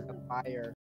fire.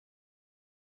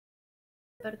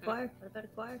 What about a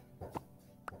choir?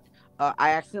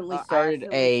 I accidentally started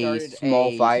a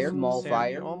small fire.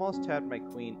 Sam, you almost had my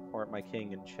queen or my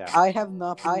king in chat. I have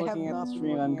not been looking at the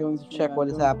stream. I'm going to check what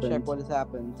has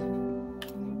happened.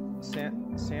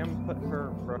 Sam put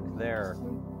her rook there,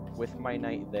 with my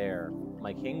knight there.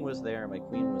 My king was there, my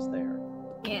queen was there.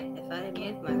 Yeah, if I had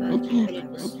moved my rook, you could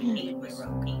have just ate my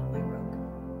rook.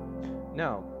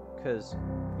 No, because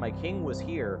my king was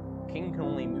here. King can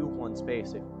only move one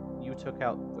space. If you took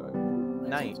out the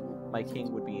knight, my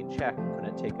king would be in check.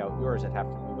 Couldn't take out yours. I'd have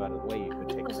to move out of the way. You could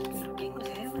take my king.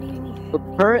 But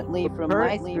currently, from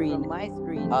my screen,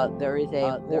 there is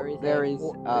a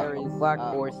black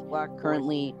horse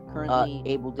currently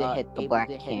able to hit the black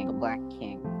king.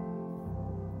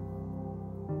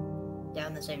 They're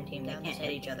on the same team. They can't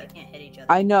hit each other.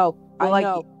 I know,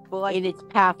 but it is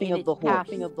pathing of the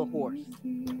horse.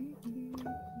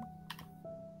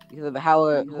 Because of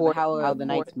how the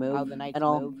knights move, and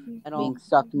all being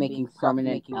stuck making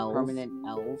permanent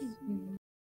L's.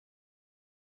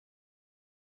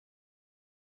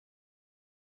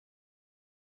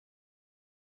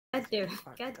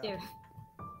 Get there.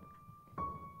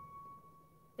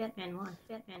 Batman won.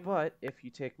 But if you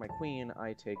take my queen,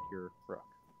 I take your rook.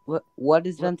 What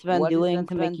is Ventman doing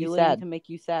to make you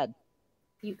sad?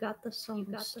 You got the song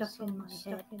stuck in my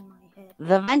head.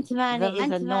 The Ventman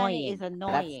is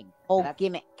annoying. Whole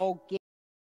gimmick.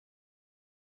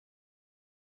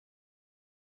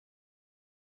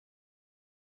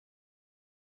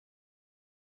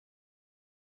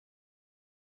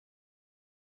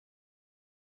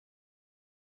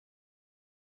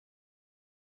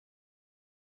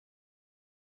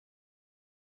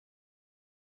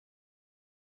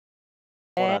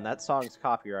 Hold on, that song's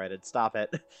copyrighted. Stop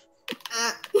it.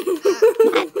 I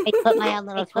put my own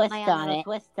little twist on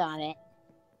it.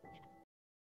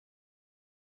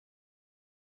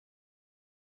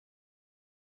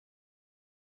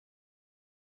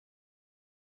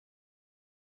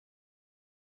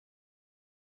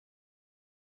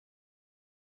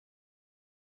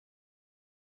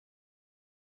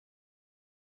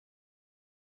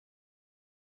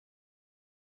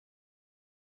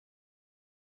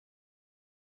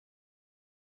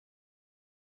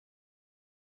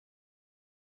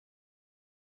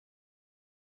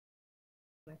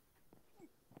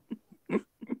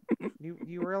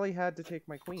 You really had to take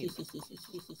my queen.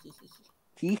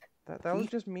 That was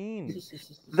just mean.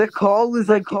 The call is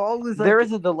like there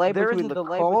is a delay between the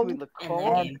call and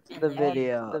the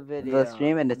video, the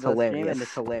stream, and it's hilarious.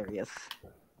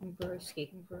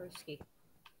 Brewski.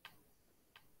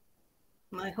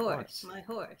 My horse.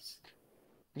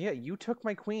 Yeah, you took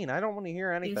my queen. I don't want to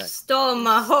hear anything. You stole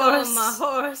my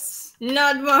horse.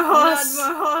 Not my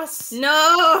horse.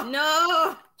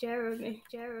 No. Jeremy.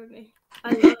 I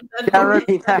love that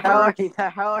Jeremy,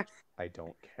 I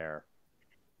don't care.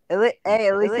 At least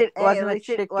it wasn't a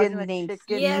chicken named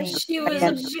Steve. Yeah, she was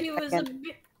a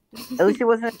bit. At least it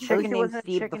wasn't a chicken named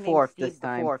Steve the Fourth this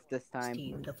time.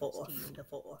 Steve the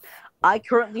Fourth. I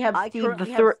currently have Steve the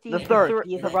Third.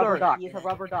 He is a rubber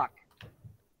duck.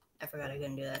 I forgot I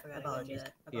couldn't do that. I apologize.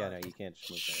 Yeah, no, you can't just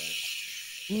move that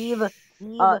way.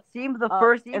 Steve the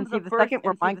First and Steve the Second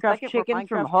were Minecraft chickens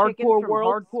from Hardcore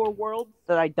World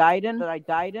that I died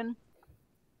in.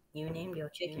 You named your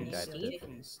chicken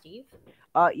Steve?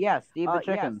 Yeah, Steve the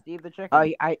Chicken.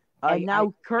 And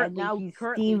now currently he's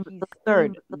Steve the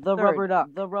Third, the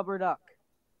rubber duck.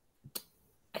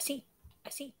 I see.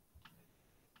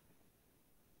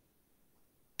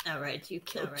 Alright, you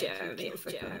killed Jeremy.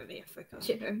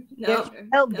 Jeremy. No.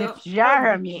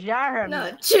 Jeremy.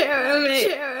 Not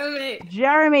Jeremy.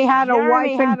 Jeremy had a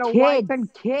wife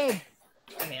and kids.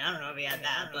 I mean, I don't know if he had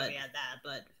that,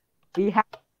 but he had.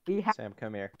 Sam,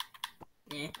 come here.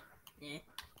 Yeah.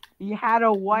 He had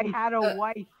a wife. How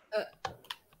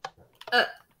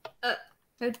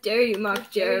dare you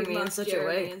mock Jeremy in such a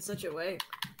way?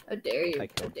 How dare you? I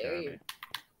killed Jeremy.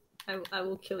 I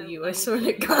will kill you. I swear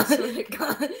to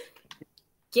God.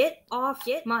 Get off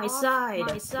my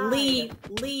side.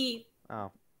 Leave.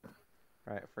 Oh.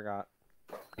 Right, I forgot.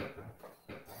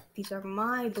 These are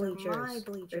my bleachers.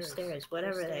 Or stairs,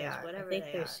 whatever they are. I think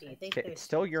they're seats. It's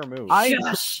still your move.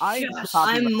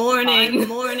 I'm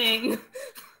mourning.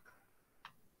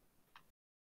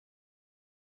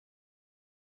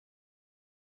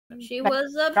 She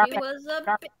was a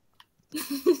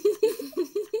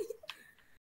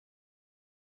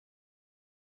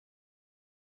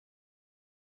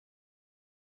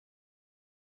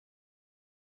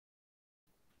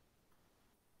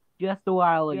Just a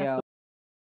while ago.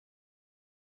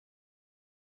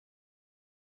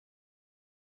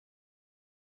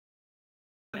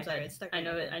 I'm sorry, it's stuck. I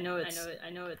know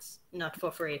it's not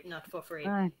for free.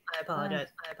 I apologize.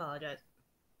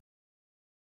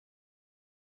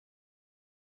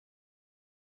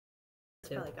 It's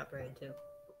probably copyrighted too.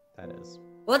 That is.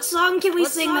 What song can we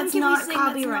sing that's not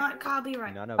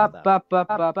copyright? None of that.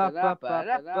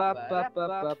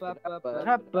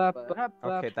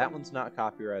 Okay, that one's not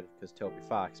copyrighted because Toby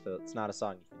Fox, but it's not a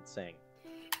song you can sing.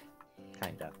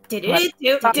 Kinda.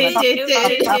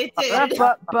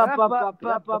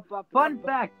 Fun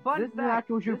fact. This is an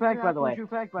actual true fact, by the way.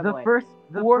 The first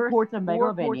four chords of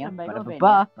Megalovania,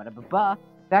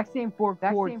 exact same four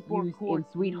chords used in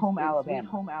Sweet Home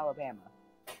Alabama.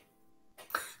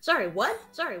 Sorry, what?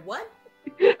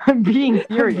 I'm being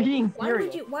serious. Why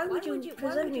would you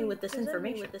present me with this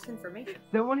information?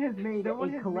 Someone has made a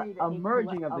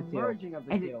merging of the two,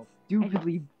 and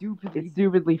it's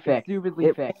stupidly fixed.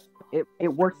 It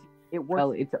works.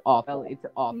 Well, it's awful.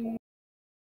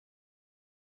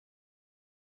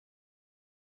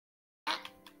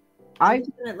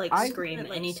 I'm gonna scream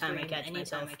anytime I catch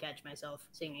myself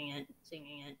singing it.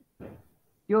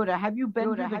 Yoda, have you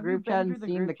been to the group chat and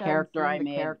seen the character I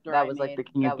made? That was like the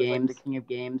King of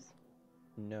Games.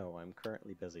 No, I'm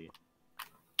currently busy.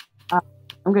 I'm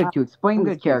going to explain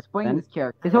this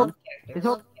character. His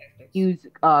whole use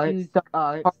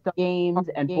games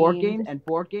and board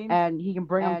games, and he can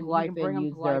bring them to life and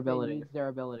use their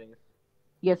abilities.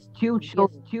 He has two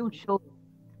children,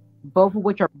 both of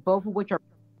which are.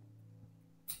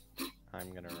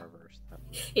 I'm gonna reverse that.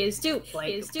 Is two,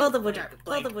 both of which are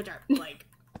like.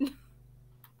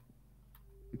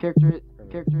 Character.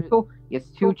 He has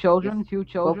two children,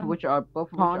 both of which are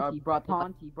pawns. He brought to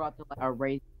life,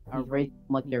 raised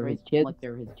like they're his kids.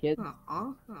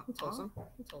 That's awesome.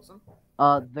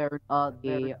 Their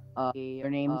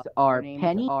names are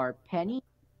Penny.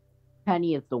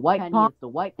 Penny is the white pawn.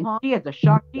 And she has a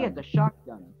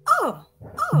shotgun. Oh,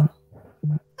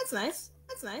 that's nice.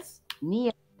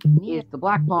 Nia is the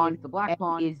black pawn.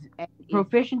 Is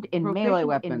proficient in melee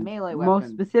weapons. Most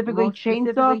specifically,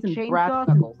 chainsaws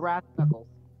and brass knuckles.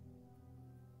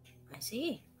 I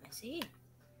see.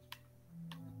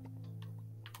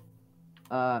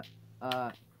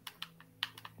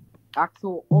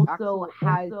 Axel also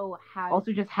has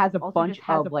a bunch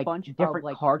of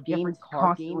different card games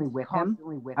constantly with him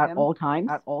at all times.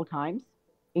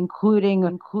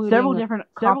 including several different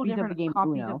copies of the game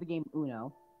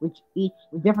Uno, which each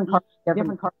different cards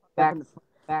back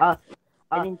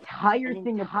an entire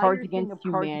thing of Cards Against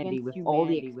Humanity with all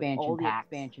the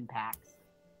expansion packs.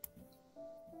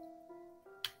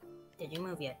 Did you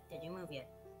move yet?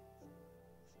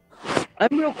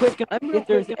 I'm real quick. If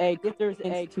there's egg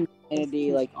to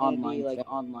humanity like online.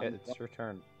 It's your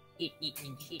turn. You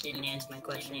didn't answer my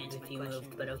question if you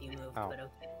moved, but okay. Oh.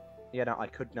 Yeah, no, I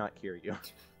could not hear you.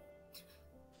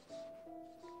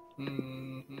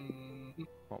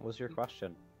 What was your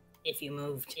question? If you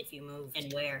moved,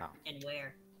 and where, Oh.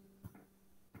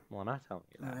 Well, I'm not telling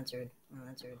you that. That's rude.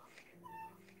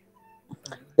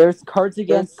 There's Cards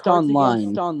Against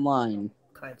Online.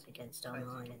 Cards Against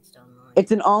Online.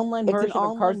 It's an online version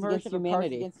of Cards Against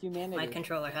Humanity. My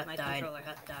controller hath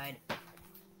died.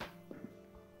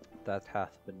 That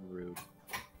hath been rude.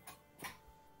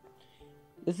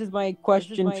 This is my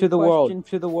question to the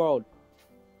world.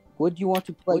 Would you want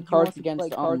to play Cards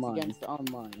Against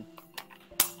Online?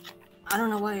 I don't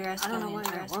know why you're asking.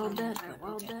 World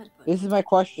dead. This is my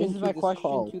question. To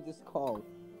this call.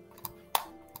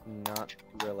 Not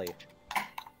really.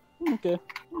 Okay.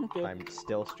 I'm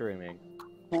still streaming.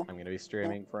 I'm gonna be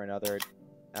streaming for another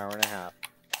hour and a half.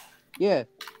 Yeah.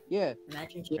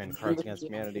 Imagine And Cards Against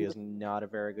Humanity is not a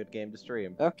very good game to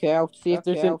stream. Okay, I'll see if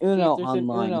there's an Uno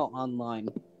online.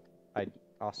 I'd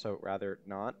also rather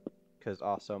not, because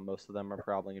also most of them are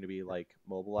probably going to be like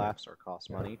mobile apps or cost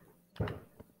money.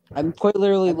 I'm quite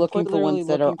literally looking for ones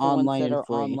that are online and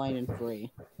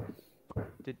free.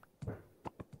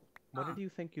 What did you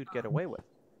think you'd get away with?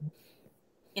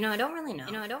 I don't really know.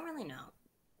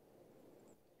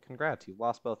 Congrats, you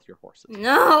lost both your horses.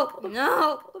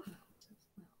 No.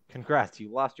 Congrats, you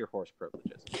lost your horse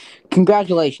privileges.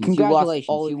 Congratulations. You lost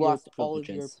all of your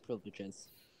privileges.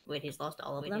 Wait, he's lost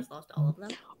all of them?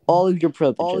 All of your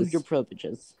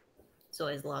privileges. So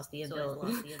he's lost the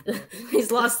ability.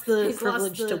 He's lost the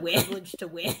privilege to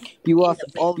win. You lost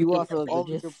all of your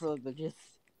privileges.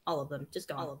 All of them. Just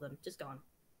gone.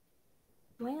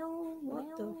 Well,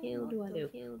 what the hell do I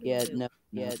do? Yeah, no.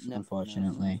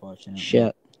 Unfortunately.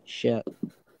 Shit.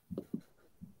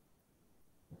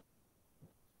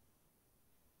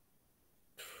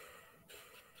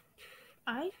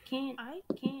 I can't.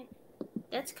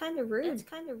 That's kind of rude.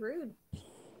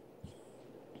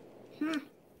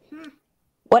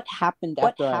 What happened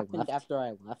after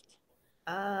I left?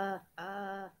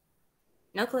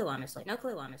 No clue, honestly.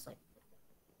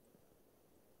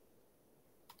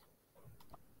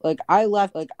 Like I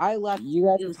left. You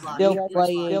guys You are still lost.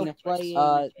 playing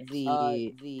the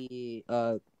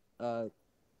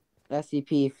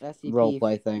SCP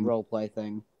roleplay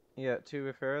thing. Yeah, to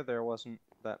be fair, there wasn't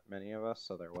that many of us,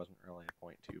 so there wasn't really a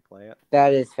point to play it.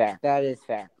 That is fair.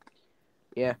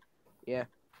 Yeah.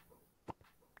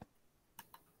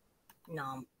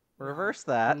 No. Reverse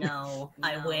that. No,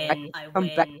 I win.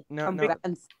 No,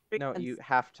 you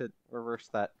have to reverse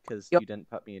that because you didn't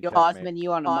put me in checkmate. Osman,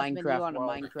 you on a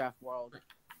Minecraft world.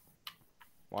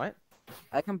 What?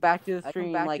 I come back to the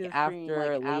stream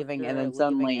after leaving, and then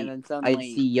suddenly I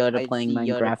see Yoda playing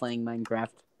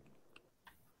Minecraft.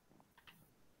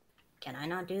 Can I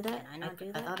not do that? I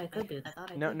thought I could do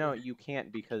that. No, you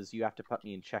can't because you have to put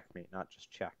me in checkmate, not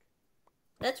just check.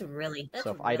 That's really.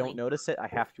 So if I don't notice it, I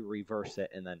have to reverse it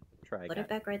and then try again. Put it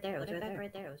back right there. Or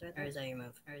is that your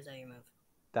move?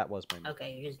 That was my move.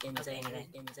 Okay, you just didn't say anything.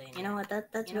 You know what?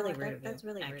 That's really rude.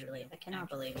 Actually, I cannot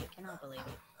believe it.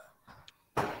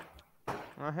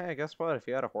 Oh, hey, guess what? If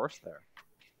you had a horse there.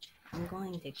 I'm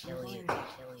going to kill you.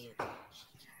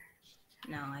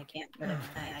 No, I can't put him.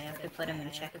 I have to put him in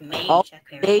checkmate.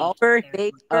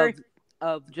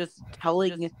 Of just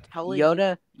telling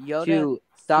Yoda to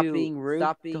stop being rude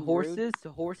to horses.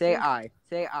 Say I.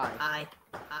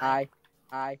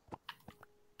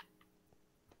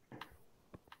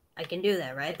 I can do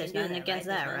that, right? There's nothing against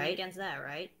that, right?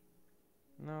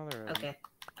 No, there isn't. Okay.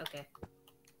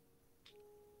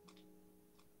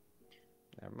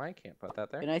 I can't put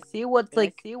that there. And I see what's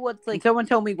like. Someone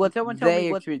tell me what they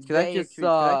experience. Because I just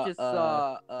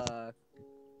saw.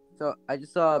 So I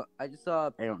just saw. I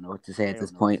don't know what to say at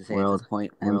this point. World.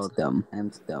 I'm dumb.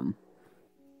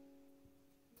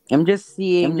 I'm just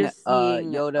seeing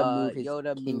Yoda move his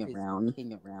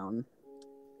king around.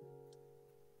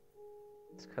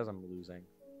 It's because I'm losing.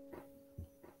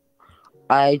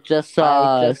 I just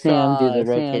saw Sam do the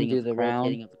rotating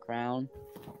of the crown.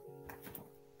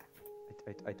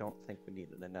 I don't think we need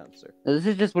an announcer. This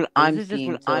is just what I'm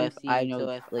seeing. I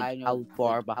know how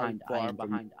far behind I am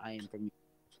from you.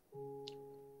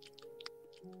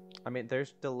 I mean,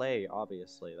 there's delay,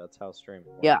 obviously. That's how streaming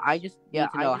works. Yeah, I just need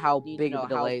to know how big of a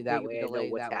delay that way I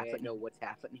know what's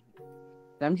happening.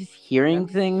 I'm just hearing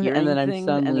things, and then I'm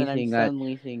suddenly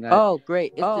seeing that. Oh,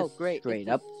 great! It's just straight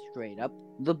up.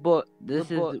 The book. This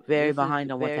is very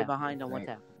behind on what's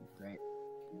happening. Great.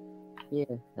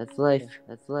 Yeah, that's life.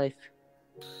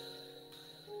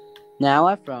 Now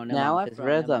I've thrown him off his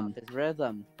rhythm.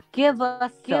 Give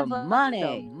us some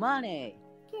money.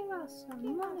 Give us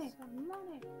some money.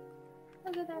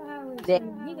 Look at that, Howard.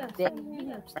 He got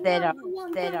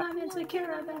I'm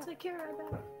insecure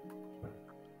about.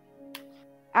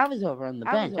 I was over on the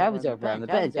bench. I was over on the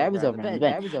bench.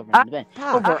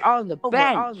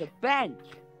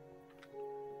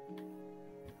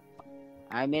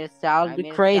 I made a salad with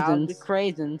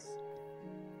craisins.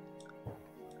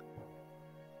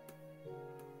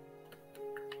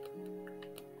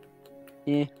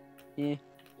 Yeah.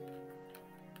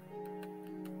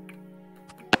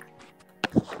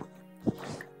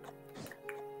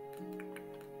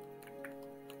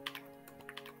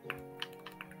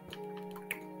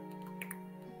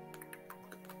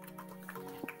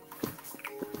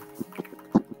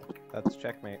 That's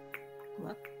checkmate.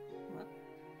 What?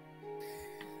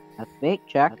 That's fake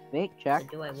check. So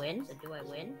do I win?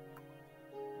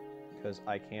 Because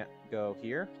I can't go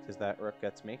here, because that rook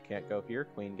gets me. Can't go here.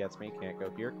 Queen gets me. Can't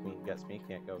go here. Queen gets me.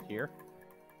 Can't go here.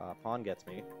 Pawn gets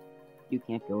me. You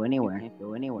can't go anywhere.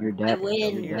 You're dead. I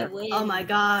win. Oh my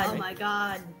god.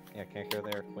 Yeah, can't go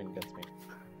there. Queen gets me.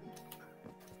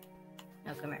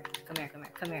 No, come here.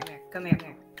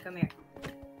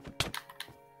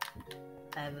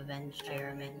 I have avenged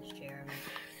Jeremy.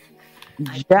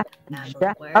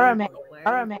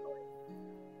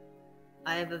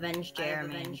 I have avenged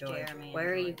Jeremy.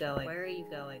 Where are you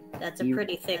going? That's a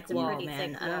pretty thick wall,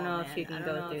 man. I don't know if you can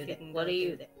go through that. What are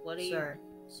you,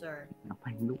 sir?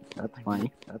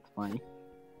 That's funny.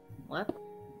 What?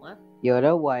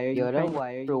 Yoda, why are you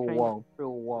through a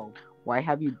wall? Why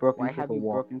have you broken through the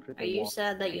wall? Are you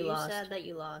sad that you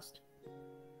lost?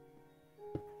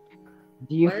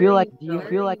 Do you feel like?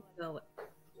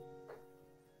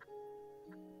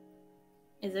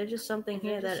 Is there just something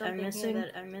here that I'm missing?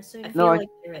 I feel No, like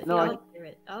there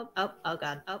is. Oh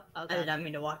god. I did not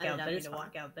mean to walk out, but it's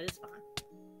fine.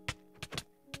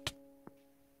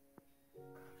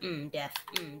 Death.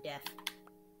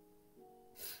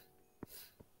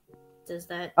 Does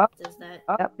that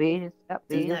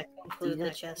conclude the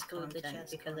chess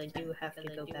content? Because I do have to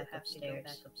go back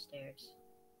upstairs.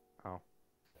 Oh.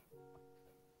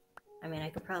 I mean,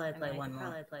 I could probably play one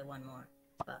more,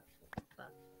 but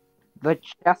The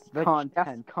chess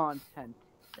content.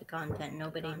 the content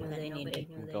nobody knew they needed.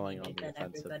 Going on the That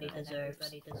offensive everybody now.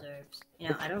 deserves. You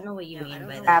know, I don't know what you mean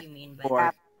by that.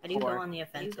 How do you go on the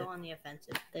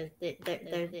offensive? They're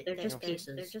just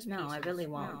pieces. No, I really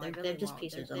won't. They're just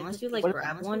pieces. Unless you like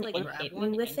grab one and hit me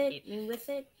with it.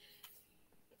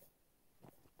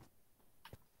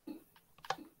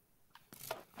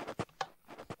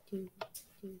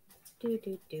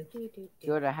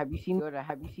 Yoda, have you seen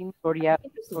Sorty out?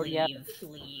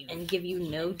 Leave and give you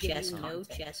no chess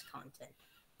content.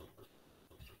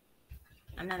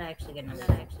 I'm not actually gonna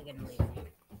leave.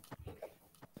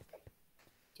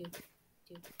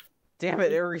 Damn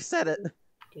it! It reset it.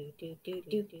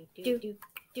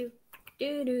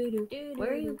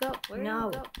 Where you go?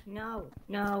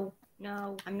 No.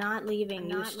 I'm not leaving.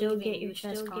 You still get your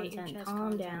chess content.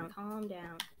 Calm down.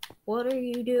 What are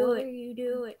you doing? Where are you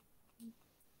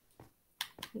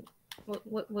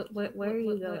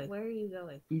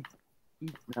going?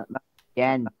 He's not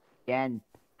again.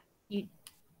 You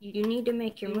need to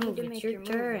make your move. It's your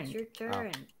turn.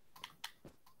 Oh.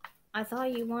 I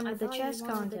thought you wanted the chess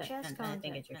content. I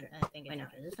think it's your turn. Wait, no,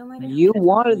 is this on my turn? You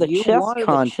wanted the chess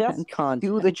content.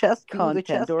 Do the chess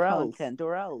content or else.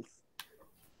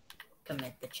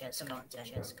 Commit the chess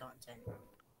content.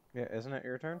 Yeah, isn't it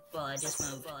your turn? Well, I just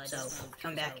moved, so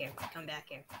come back here.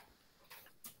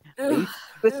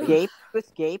 Escape.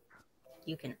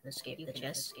 You can escape the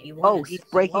chess. He's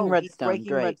breaking redstone.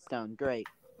 Great.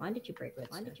 Why did you break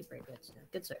redstone?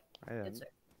 Good sir.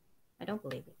 I don't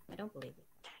believe it.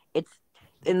 It's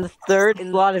in the third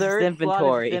slot of his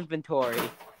inventory.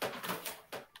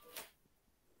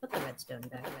 Put the redstone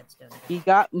back.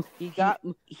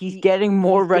 He's getting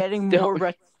more redstone.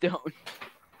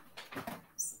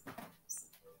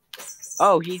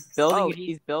 Oh, he's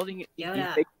building it.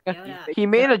 Yoda. He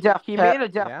made a death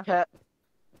pet.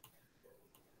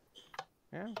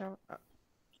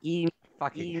 Yeah.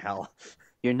 Fucking hell.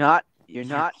 You're not. You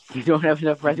don't have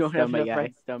enough redstone, my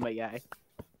guy.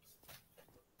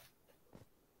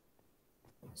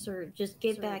 Sir, just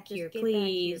get back here,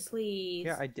 please.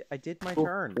 Yeah, I did my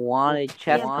turn. Wanted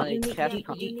chest. Do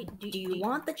you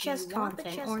want the chest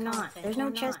content or not? There's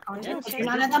no chest content. You're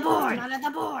not at the board.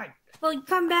 Well,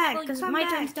 come back, because my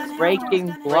turn's done.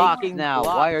 Breaking blocks now.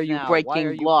 Why are you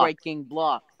breaking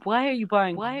blocks? Why are you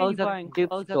buying clothes at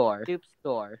the soup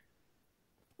store?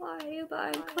 Why are you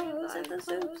buying clothes at the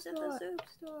soup store?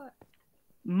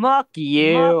 Muck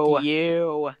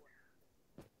you.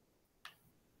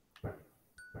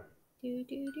 Can't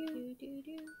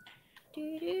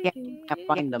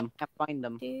find them.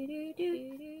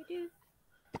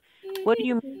 What do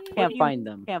you mean can't find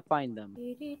them?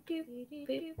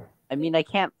 I mean I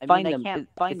can't find them.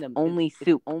 It's only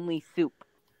soup.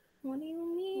 What do you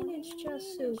mean it's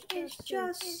just soup? It's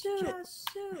just soup.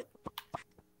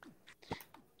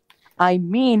 I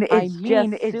mean it's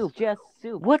just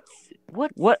soup. What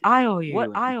aisle are you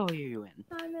in?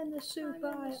 I'm in the soup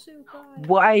aisle.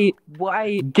 Why?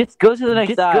 Just go to the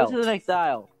next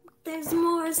aisle. There's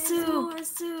more soup.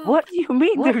 What do you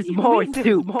mean there's more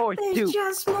soup? There's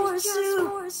just more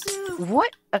soup.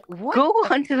 What? Go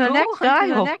on to the next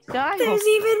aisle. There's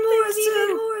even more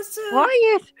soup.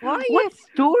 Wyatt, what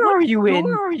store are you in?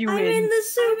 I'm in the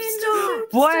soup store.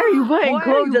 Why are you buying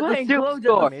clothes at the soup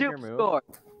store?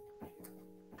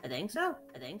 I think so.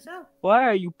 Why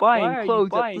are you buying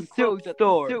clothes at the soup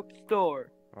store?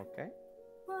 Okay.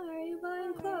 Why are you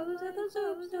buying clothes at the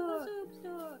soup store?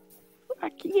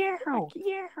 Fuck you.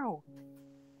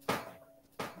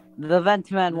 The vent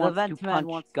man wants to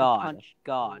punch God.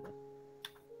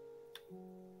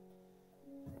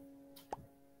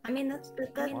 I mean, that's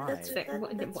fair.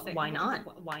 Why not?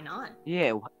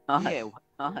 Yeah, why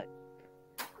not?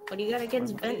 What do you got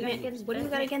against Ventman? What do you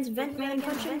got against Ventman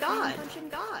punching God?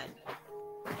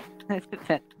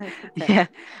 Yeah.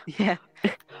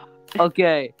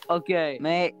 Okay.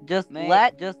 Mate,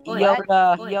 let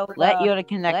Yoda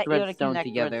connect redstone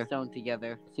together.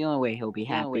 It's the only way he'll be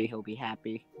happy.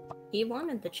 He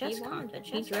wanted the chest content.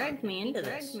 He dragged me into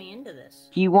this.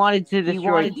 He wanted to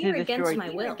destroy. I'm here against my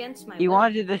will. He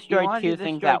wanted to destroy two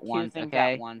things at once.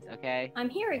 Okay. I'm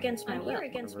here against my will.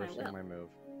 My move.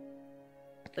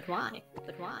 But why?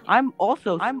 I'm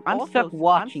stuck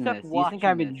watching this. Do you think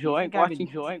I'm enjoying watching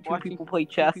two people play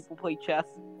chess?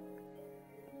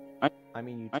 I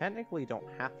mean, you technically don't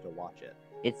have to watch it.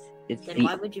 It's Then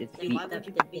why would you came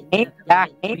back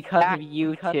because of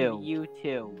you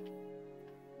two.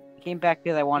 I came back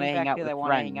because I want to hang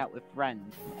out with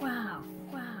friends. Wow.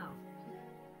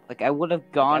 Like I would have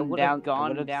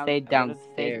stayed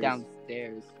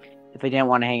downstairs if I didn't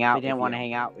want to hang out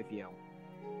with you.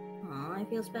 Aw, I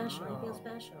feel special.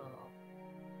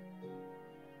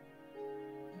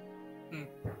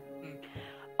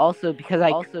 Also, because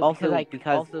what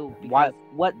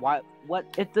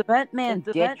if the vent man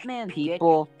ditched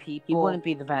people, he wouldn't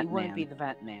be the vent man. I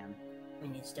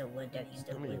mean, he still would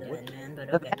technically be the vent man, but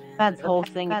The okay. vent man's whole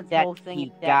thing is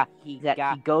that he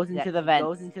goes into the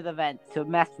vent to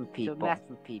mess with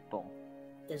people.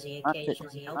 Does he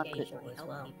occasionally help people as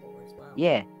well?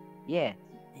 Yeah. I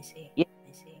see. Yeah.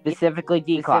 Specifically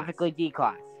D class. Specific.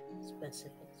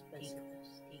 I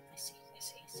see.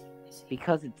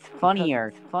 Because it's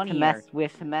funnier to mess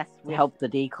with to help the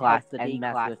D class and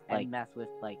mess with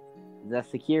the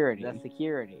security.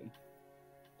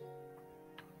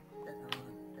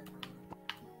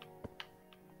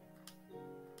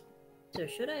 So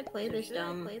should I play this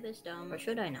dumb, or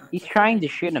should I not? He's trying to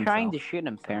shoot him.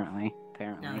 Apparently.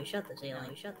 No, you shut the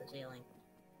ceiling.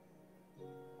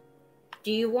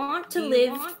 Do you want to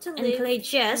live and play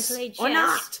chess or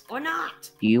not?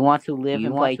 Do you want to live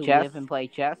and play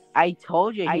chess? I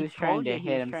told you he was trying to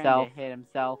hit himself.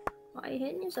 Why are you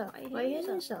hitting yourself?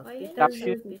 Stop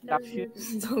shooting.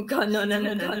 Oh god, no.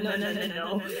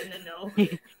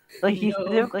 Like he's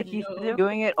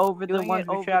doing it over the one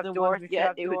who trapped doors.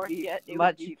 Yet it would be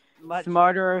much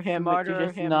smarter of him to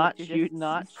just not shoot.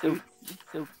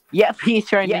 Yep, he's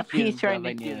trying to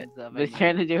do it. But he's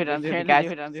trying to do it under the guy's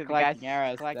collecting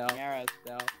arrows,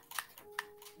 though.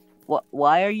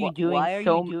 Why are you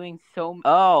doing so?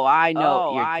 Oh, I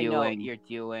know what you're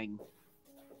doing.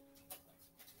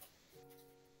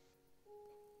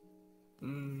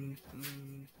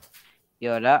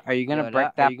 Yoda, are you gonna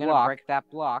break that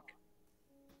block?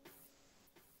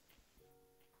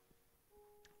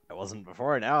 I wasn't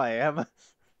before, now I am.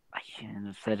 I shouldn't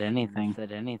have said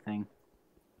anything.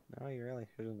 No, you really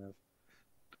shouldn't have.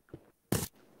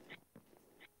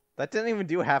 That didn't even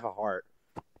do half a heart.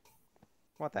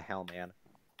 What the hell, man?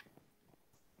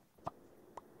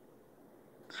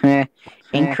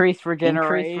 Increase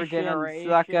regeneration,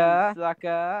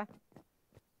 sucker.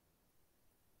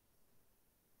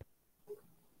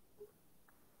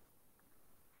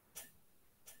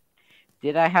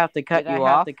 Did I have to cut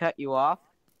you off?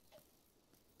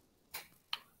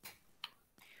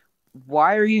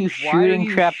 Why are you shooting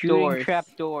trapdoors?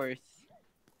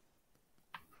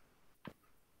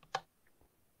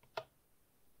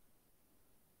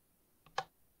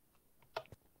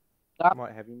 Stop.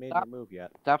 What, have you made Stop. your move yet?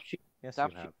 Stop shooting. Yes,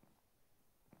 Stop you have.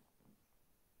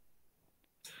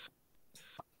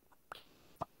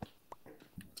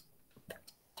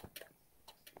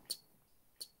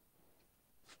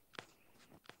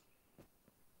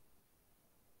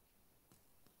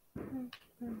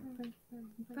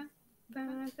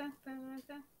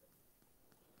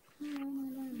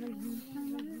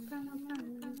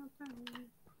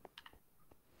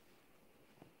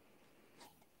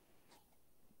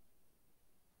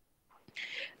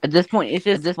 At this point, it's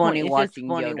just funny watching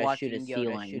Yoda shoot a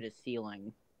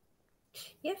ceiling.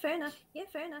 Yeah, fair enough.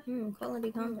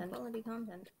 Quality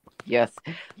content. Yes,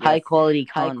 high quality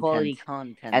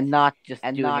content, and not just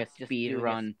doing a speed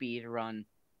run.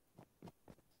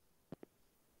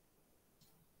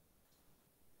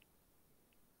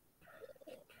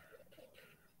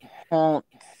 Honk.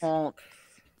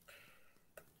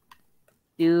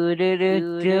 Do do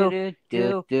do do do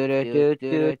do do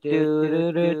do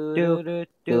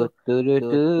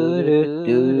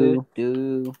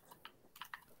do.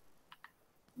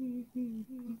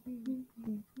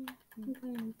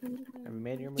 Have you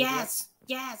made your move Yes.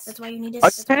 That's why you need to.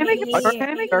 Can I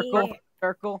make a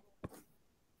circle?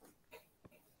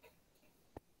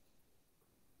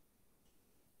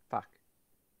 Fuck.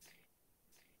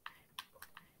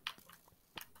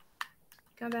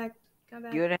 Come back.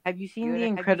 Yoda, have you seen the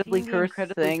incredibly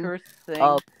cursed thing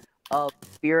of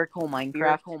spherical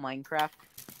Minecraft?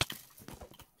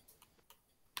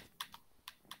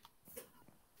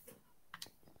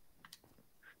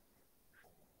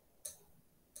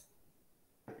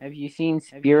 Have you seen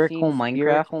spherical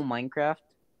Minecraft?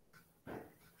 I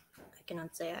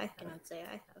cannot say I have.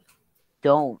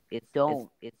 Don't. It's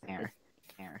there.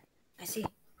 I see.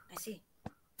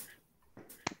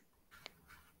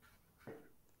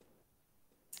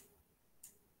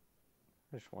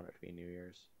 I just want it to be New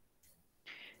Year's.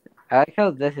 I like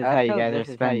how this is how you guys are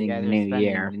spending the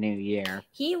New Year.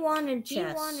 He wanted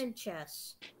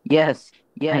chess. Yes.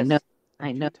 I know.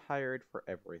 I'm too tired for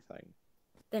everything.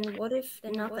 Then what if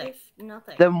nothing?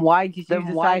 Then why did you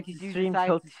decide to stream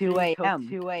till 2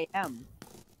 a.m.?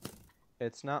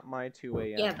 It's not my 2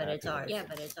 a.m. Yeah, but it's ours.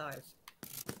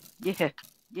 Yeah.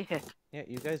 Yeah,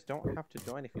 you guys don't have to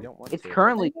join if you don't want It's to.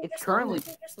 currently. You're just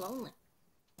lonely.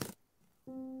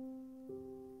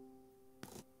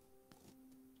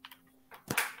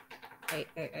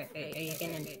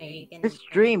 This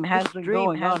stream has been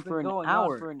going on for an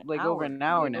hour, over an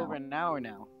hour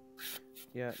now.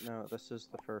 Yeah, no, this is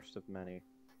the first of many.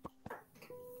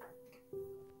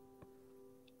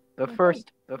 The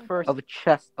first of a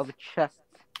chest.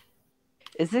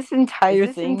 Is this entire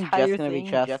thing just gonna be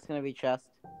chest?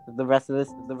 The rest of this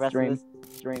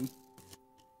stream.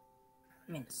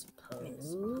 I mean,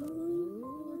 suppose.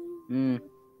 I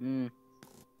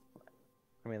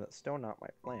mean, that's still not my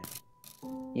plan.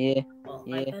 Yeah. Well,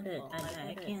 I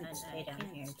can't stay down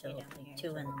here till like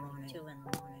 2 in the morning.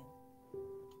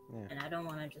 Yeah. And I don't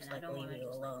want to just leave you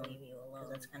alone. Because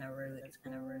that's kind of rude.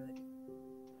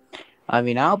 I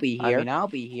mean, I'll be here. You'll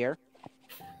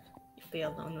be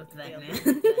alone with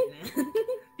Batman.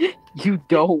 You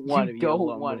don't want to be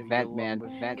alone with Batman.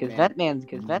 Because Batman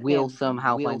will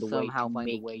somehow find a way to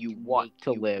make you want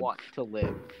to live.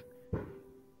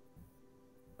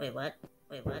 Wait, what?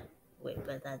 Wait,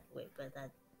 but that.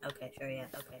 Okay, sure, yeah.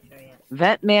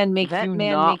 Batman makes you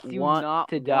not want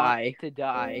to die.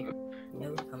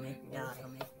 No, come die.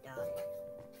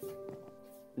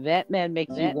 Batman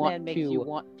makes you want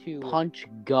to punch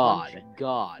God.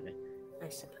 I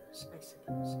suppose.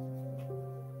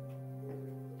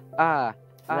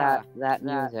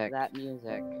 That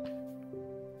music.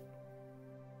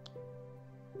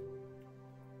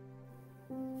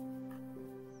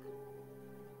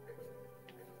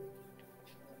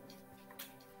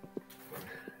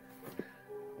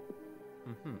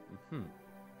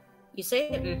 You say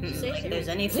if there's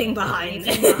anything behind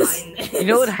this. You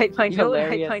know what I find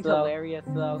hilarious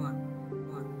though?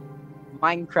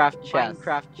 Minecraft chess.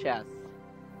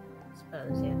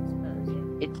 Suppose, yeah.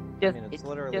 It's I mean, it's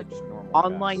literally just normal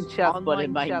online chess. chess, but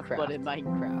in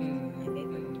Minecraft.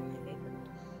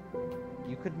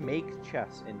 You could make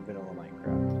chess in vanilla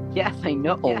Minecraft. Yes, I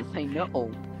know.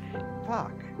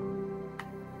 Fuck.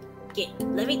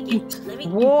 Let me.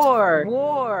 War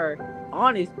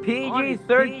on his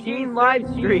PG-13 live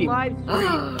stream. How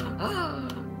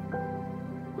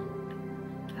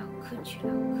could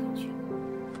you?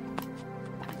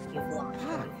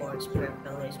 Roblox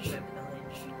privilege.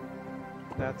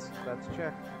 That's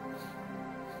checked.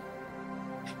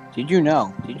 Did you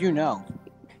know? Did you know?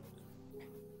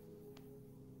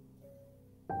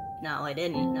 No, I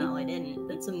didn't. No, I didn't.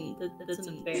 That's very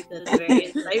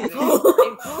insightful.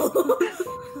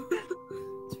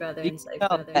 It's rather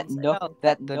insightful.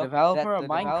 That the developer of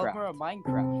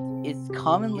Minecraft is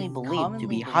commonly believed to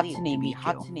be Hatsune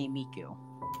Miku.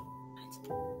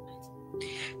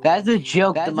 That's a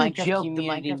joke the Minecraft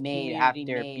community made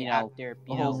after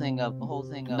the whole thing of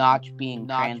Notch being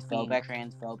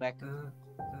transphobic.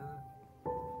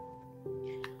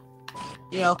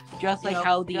 You know, just like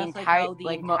how the entire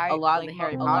a lot of the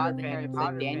Harry Potter fans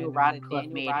said Daniel Radcliffe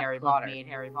made Harry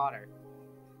Potter.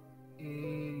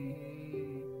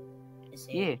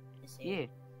 Yeah.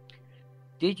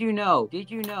 Did you know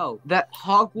that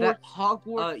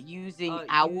Hogwarts using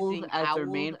owls as their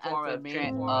main form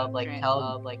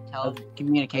of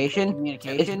communication?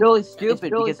 It's really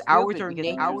stupid because owls are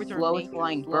nature's slowest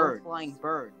flying birds.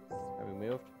 Have we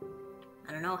moved?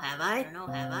 I don't know, have I?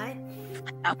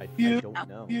 I don't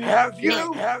know. Have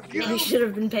you? I should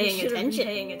have been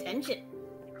paying attention.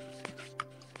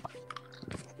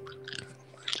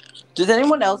 Does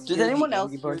anyone else hear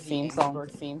the Bird theme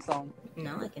song?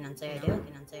 No, I cannot say I do.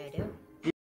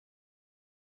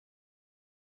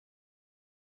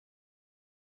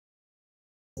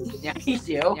 Yeah, he's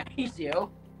you.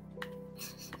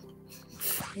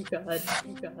 God.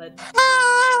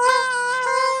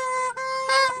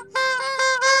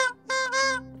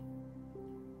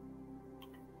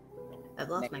 I've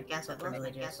lost my castle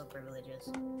privileges.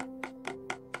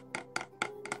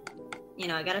 You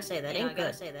know, I gotta say that ain't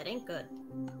good.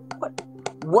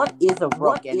 What is a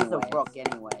rook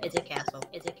anyway? It's a castle.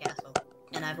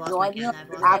 And I've lost No, my I know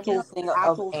castle. the actual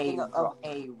thing of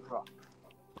a rook.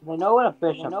 I know what a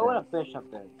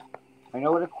bishop is. I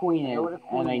know what a queen is,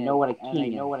 and I know what a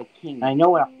king is. I know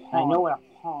what a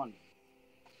pawn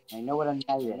is. I know what a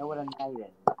knight is.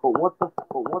 But what the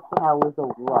hell is a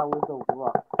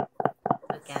rook?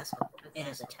 A castle. It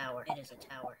is a tower.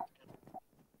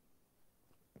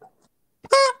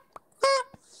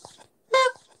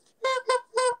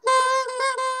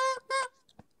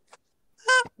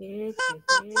 You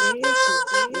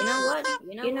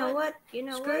know what?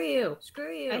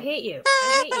 Screw you. I hate you.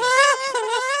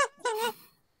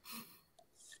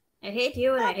 I hate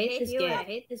you and I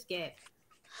hate this game.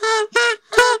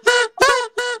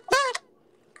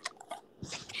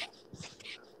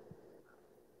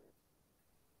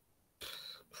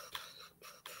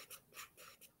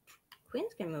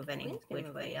 Queens can move any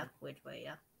which way,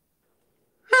 yeah.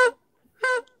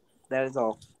 That is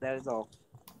all.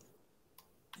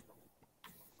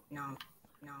 No.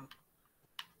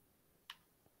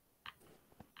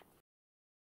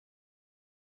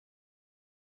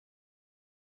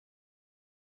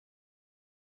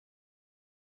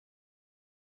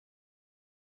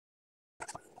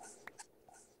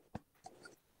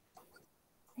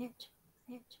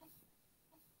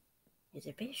 Is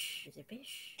it bish?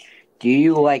 Do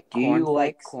you like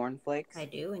cornflakes? I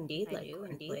do indeed like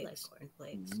cornflakes.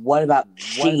 What about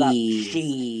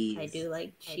cheese? I do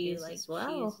like cheese as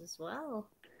well.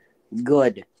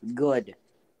 Good.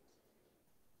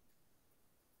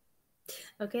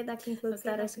 Okay, that concludes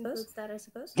that, I suppose.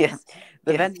 Yes.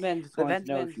 The Ventman just wants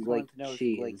to know if you like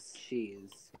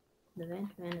cheese. The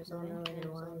Ventman is all knowing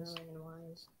and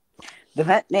wise. The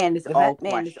Ventman is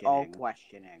all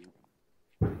questioning.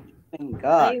 Thank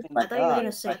God. I thought you were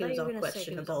gonna say he was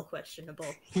all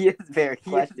questionable. He is very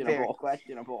questionable.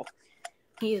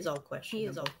 He is all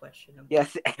questionable.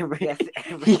 Yes, every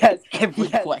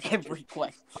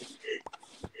question.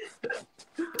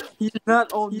 He is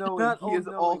not all knowing. He is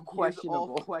all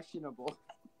questionable.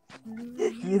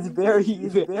 He is very.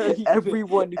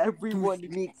 Everyone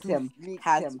meets him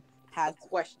has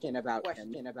question about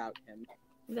him.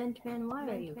 Ventman, why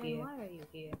are you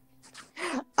here?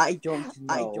 I don't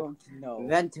know.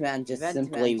 Ventman just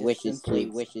simply wishes to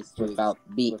without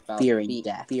fearing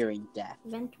death.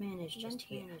 Ventman is just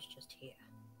here.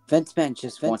 Ventman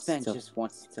just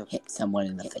wants to hit someone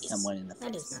in the face.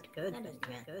 That is not good,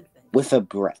 Ventman. With a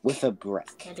breath.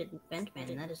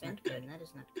 Ventman, that is not good.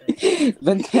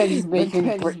 Ventman is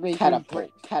making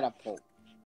catapult.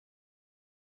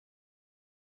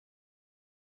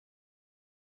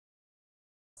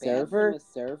 Server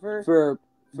for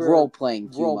role-playing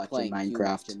too much in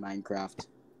Minecraft.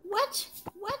 What?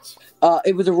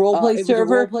 It was a role-play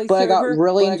server, but I got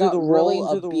really into the role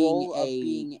of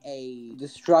being a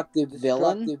destructive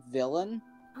villain.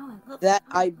 Oh, I that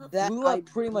I blew up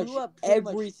pretty much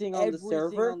everything on the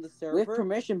server with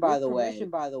permission, by the way.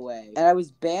 And I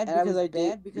was banned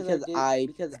because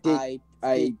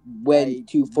I went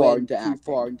too far into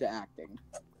acting.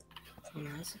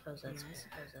 I suppose that's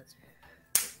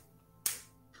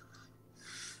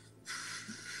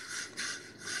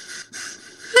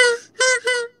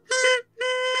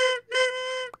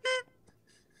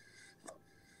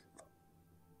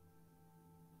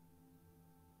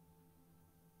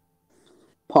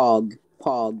Pog.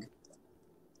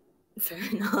 fair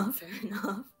enough.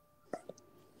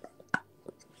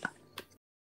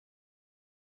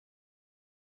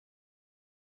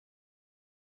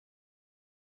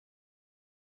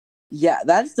 Yeah,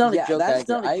 that's not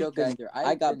a joke either.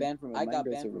 I got banned from a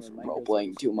server from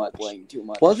role-playing too much.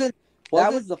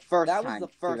 That was the first time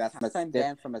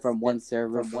banned from one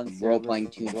server from role-playing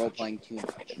too much.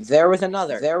 There was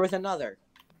another.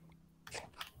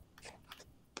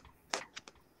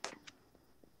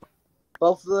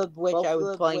 Both of which I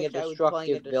was playing a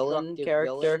destructive villain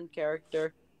character.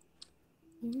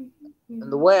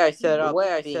 And the way I set up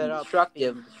being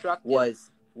destructive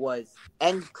was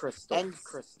end crystals.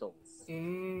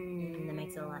 That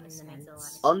makes a lot of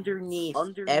sense. Underneath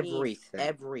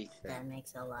everything. That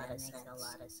makes a lot of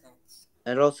sense.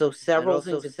 And also several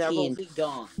things of TNT.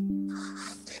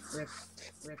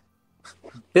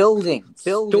 Buildings,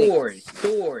 stores.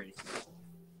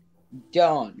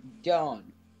 Done.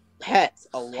 Pets,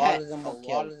 a lot of them were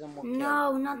killed.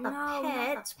 No, not the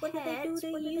pets. What did they do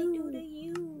to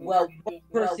you? Well, one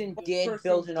person did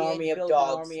build an army of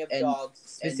dogs, and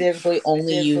specifically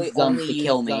only used them to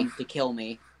kill me.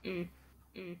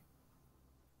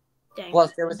 Dang.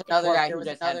 Plus, there was another guy who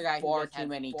just had far too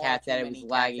many cats that it was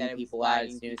lagging people out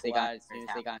as soon as they got into his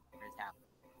house.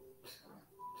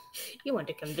 You want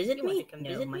to come visit me?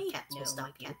 No, my cats will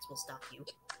stop you.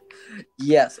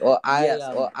 Yes,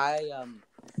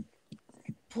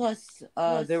 Plus,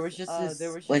 there was just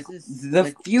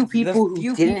the few people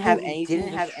who didn't have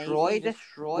anything destroyed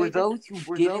were those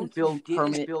who didn't build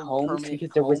permanent homes because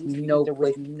there was no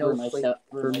place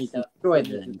for me to destroy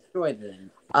them.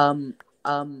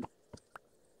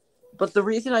 But the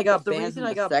reason I got banned from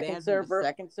the second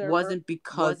server wasn't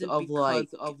because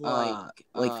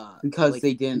because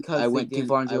they didn't. I went too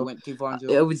far into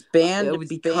it. It was banned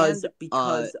because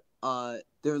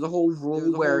there was a whole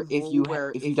rule where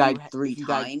if you died three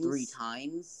times,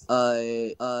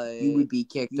 you would be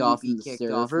kicked off the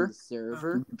server.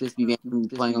 Just be banned from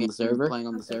playing on the server.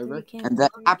 And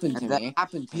that happened to me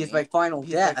because my final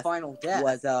death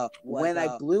was when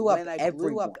I blew up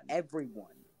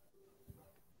everyone.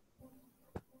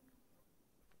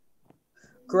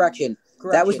 Correction.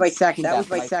 That was my second death.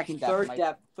 Third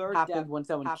death happened when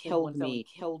someone killed me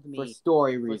for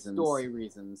story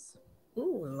reasons.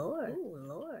 Ooh, lore.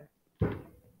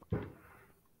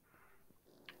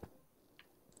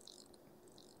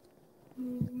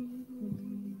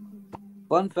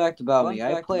 Fun fact about me: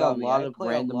 I play a lot of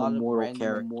random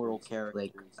immortal characters.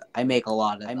 Like I make a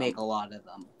lot of them.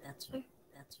 That's fair.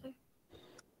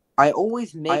 I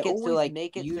always make it so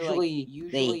usually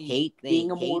they hate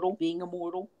being immortal.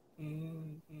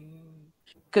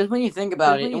 Because when you think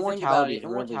about it, immortality is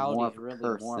really more of a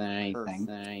curse than anything.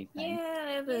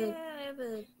 Yeah,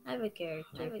 I have a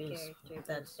character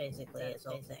that's basically his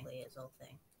whole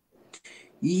thing.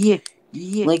 Yeah.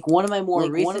 Like one of my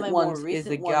more recent ones is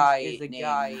a guy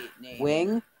named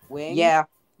Wing. Yeah.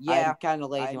 I'm kind of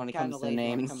lazy when it comes to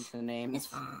names. It's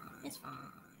fine.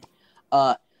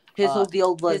 His whole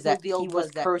deal was that he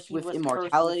was cursed with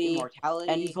immortality,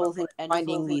 and his whole thing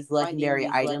finding these legendary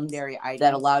items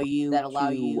that allow you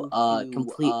to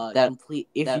complete.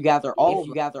 If you gather all,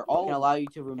 can allow you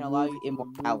to remove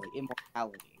immortality.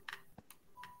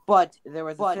 But there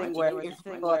was a thing where if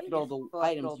you collected all the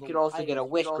items, you could also get a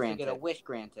wish granted.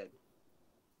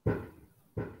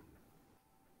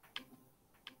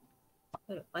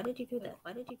 Wait, why did you do that?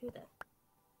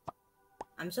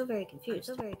 I'm so very confused.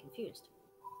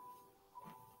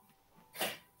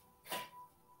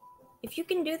 If you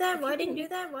can do that, why didn't you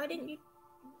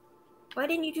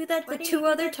do that the two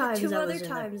other times I was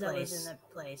in that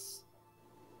place?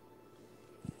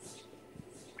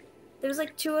 There was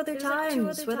like two other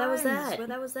times where that was that.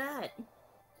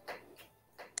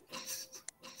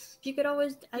 You could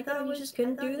always. I thought you just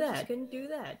couldn't do that.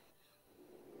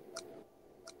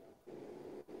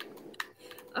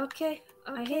 Okay.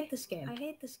 I hate this game.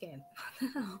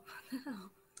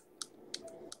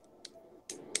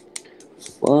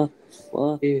 What?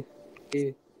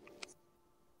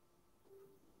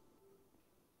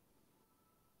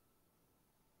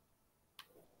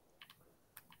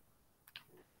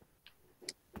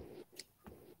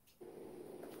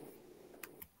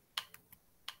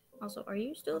 Also, are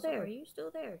you still there? Are you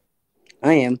still there?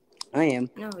 I am.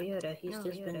 No, Yoda. He's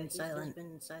just been silent.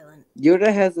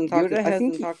 Yoda hasn't talked. I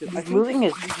think he's moving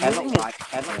his head a lot.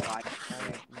 I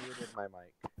muted my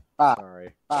mic. Ah.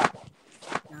 Sorry. Nah,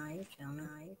 you're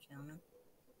chilling.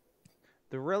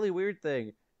 The really weird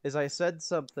thing is I said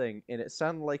something and it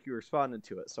sounded like you responded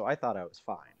to it, so I thought I was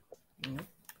fine. Nope.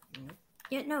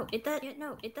 Yeah, no,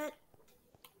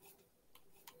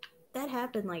 that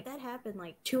happened like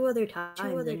 2 other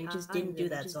times, and you just didn't do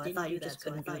that, so I thought you just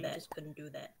couldn't do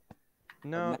that.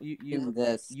 No,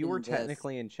 you were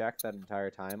technically in check that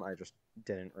entire time. I just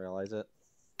didn't realize it.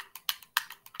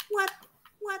 What?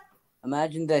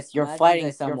 Imagine this: you're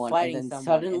fighting someone, and then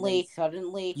suddenly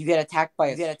you get attacked by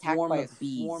a swarm of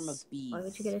bees. Why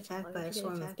would you get attacked by a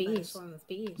swarm of bees?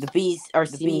 The bees are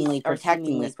seemingly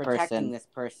protecting this person.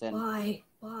 Why?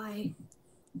 Why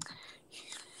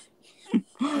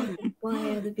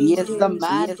are the bees He is doing the this?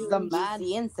 man.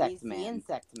 He's the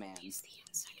insect man.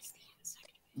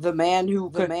 The man who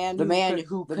controls.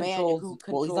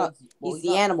 Well, he's not. He's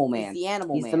the animal man.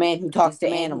 He's the man who talks to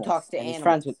animals. And is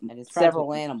friends with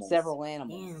several animals.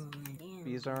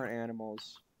 Bees aren't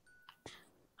animals.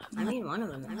 I mean, one of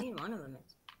them is.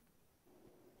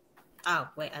 Oh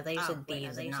wait, I thought you said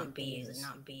bees and not bees.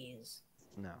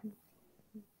 No.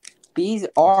 Bees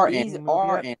are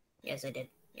animals. Yes, I did.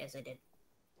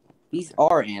 Bees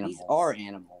are animals.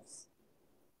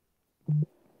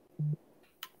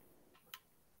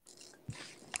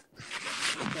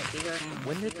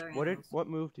 What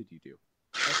move did you do?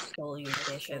 I stole your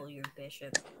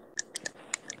bishop.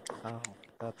 Oh,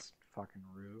 that's fucking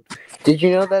rude. Did you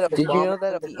know that? The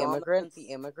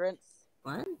immigrants?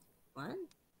 What?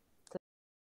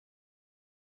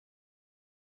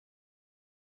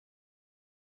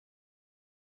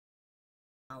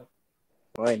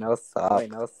 Wait, no,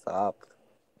 stop.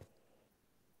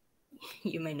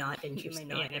 You may not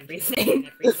understand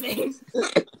everything.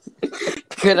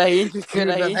 Could I interest you in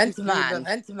the vent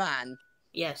man?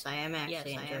 Yes, I am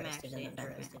actually interested in the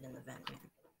vent man.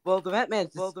 Well, the vent man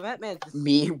just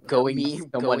me going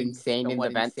insane in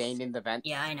the vent.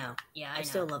 Yeah, I know. I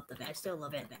still love the vent.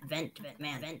 Vent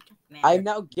man. I'm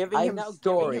now giving him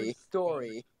story.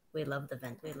 We love the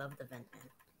vent man.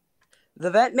 The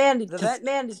vent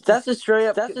man that's a straight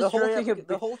up.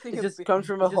 The whole thing just comes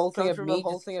from a whole thing of me.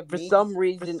 For some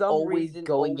reason, always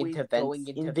going into vents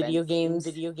in video games.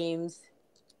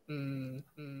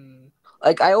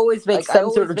 Like I always make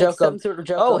some sort of joke of,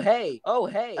 oh hey,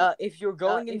 if you're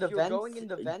going in the vents,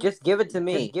 just give it to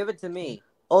me.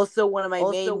 Also, one of my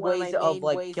main ways of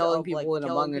like killing people in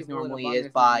Among Us normally is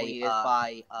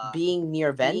by being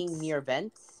near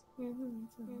vents, and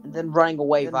then running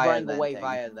away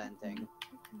via venting.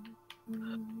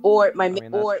 Or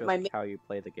how you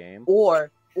play the game.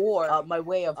 Or my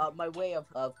way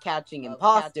of catching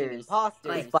imposters is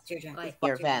by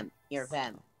near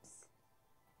vents.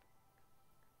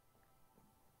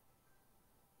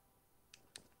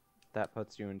 That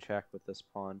puts you in check with this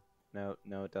pawn. No,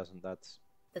 it doesn't. That's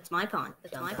my pawn.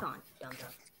 Dumb.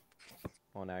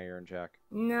 Well, now you're in check.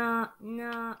 No,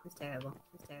 it's terrible.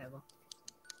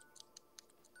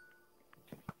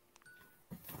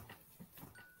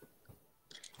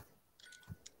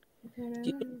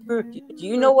 Do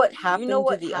you know what happened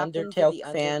to the Undertale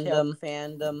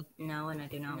fandom? No, and I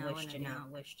do not wish to know.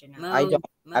 I don't.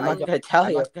 I'm not gonna tell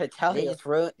you.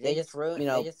 They just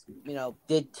ruined.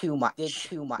 Did too much.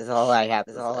 That's all I have.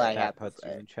 That puts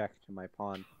you in check to my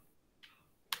pawn.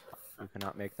 You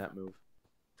cannot make that move.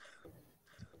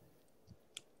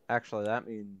 Actually, that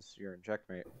means you're in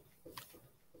checkmate.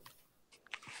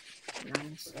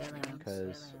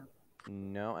 Because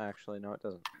no, it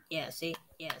doesn't. Yeah, see?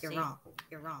 You're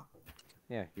wrong.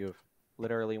 Yeah, you have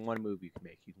literally one move you can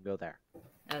make. You can go there.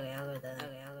 Okay, I'll go there.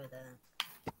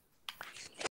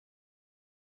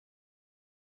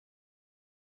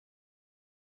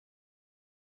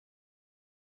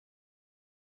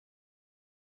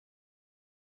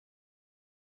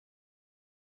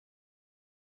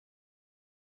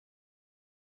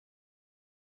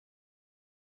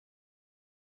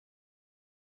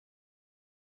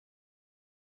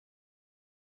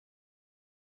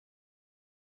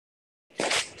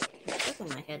 In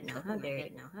my head now. How dare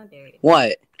you?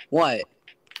 What?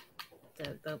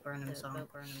 The Bo Burnham song.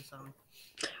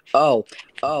 Oh.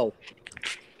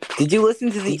 Did you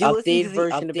listen to the updated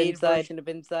version of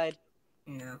Inside?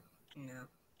 No.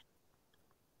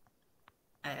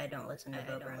 I don't listen to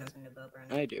Bo Burnham.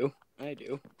 I do.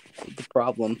 The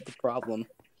problem.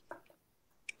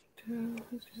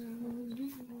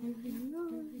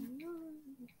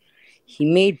 He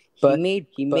made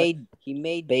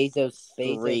Bezos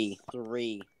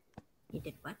 3. You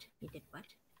did what? You did what?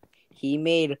 He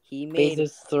made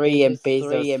Bezos 3 and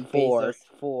Bezos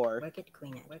 4. Where could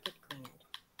Queen Ed? Where could Queen Ed?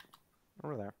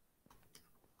 Over there.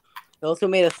 He also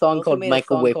made a song called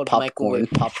Microwave Popcorn.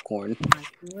 Microwave popcorn.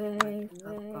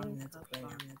 That's a Queen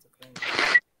Ed.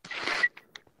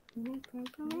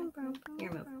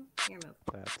 Here, move. Here, move.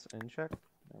 That's in check.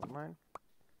 Never mind.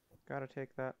 Gotta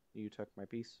take that. You took my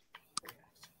piece.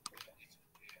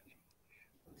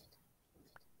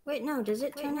 Wait, no. Does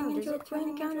it turn into a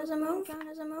queen count as a move?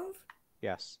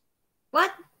 Yes.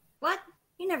 What? What?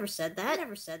 You never said that.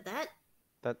 Never said that.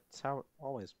 That's how it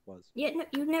always was. Yeah, no,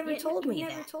 you never told me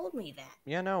that.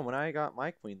 Yeah, no, when I got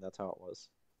my queen, that's how it was.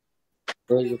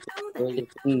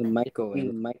 It's in the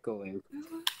microwave.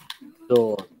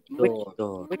 Door.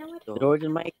 Door in the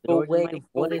microwave.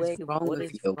 What is wrong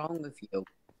with you?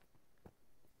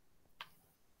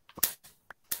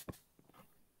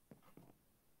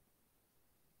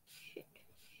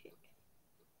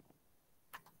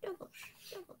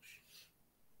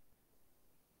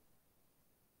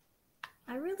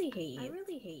 I really hate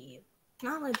you.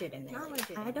 Not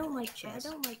legitimately. I don't like chess. I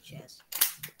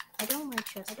don't like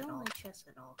chess at all.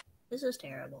 This is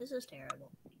terrible. It's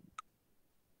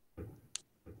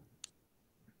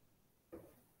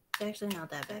actually not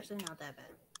that bad.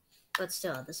 But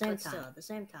still, at the same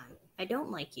time, I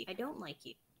don't like you.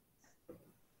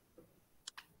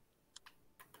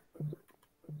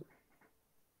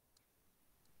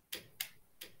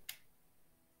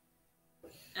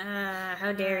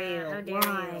 How dare you?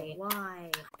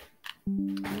 Why?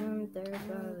 There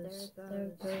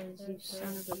goes, you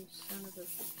son of a...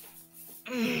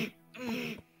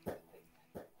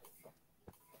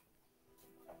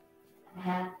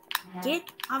 Get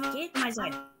off my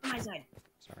side.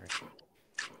 Sorry.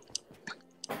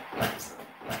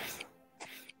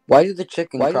 Why did the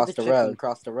chicken cross the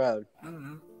road? I don't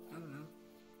know.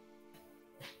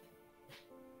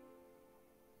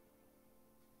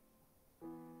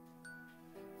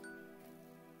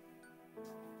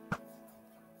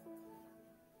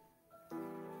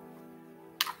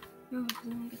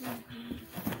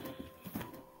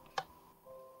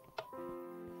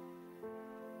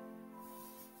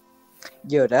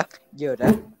 Yoda.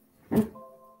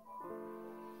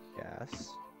 Yes.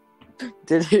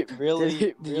 Did you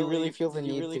really feel the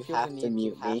need to have to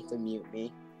mute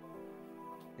me?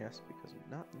 Yes, because I'm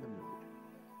not in the mood.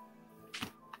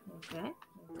 Okay.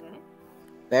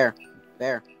 There.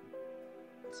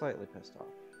 Slightly pissed off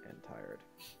and tired.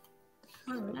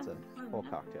 It's a whole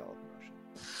cocktail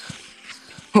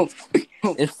of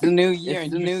emotion. It's the new year,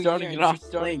 and you're starting it off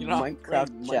playing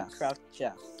Minecraft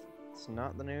chess. It's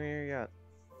not the new year yet.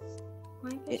 Why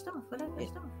are you pissed off? What happened?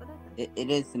 It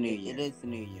is the new year.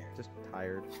 Just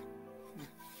tired.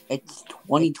 It's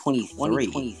 2023.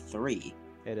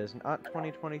 It is not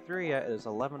 2023 yet. It is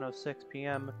 11:06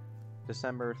 p.m.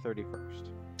 December 31st.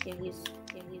 Yeah, he's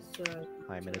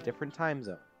I'm in a different time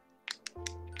zone.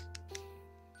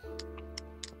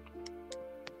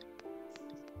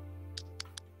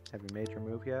 Have you made your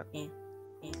move yet? Yeah.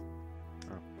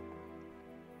 Oh.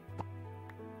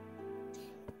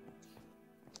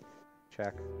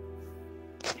 Check.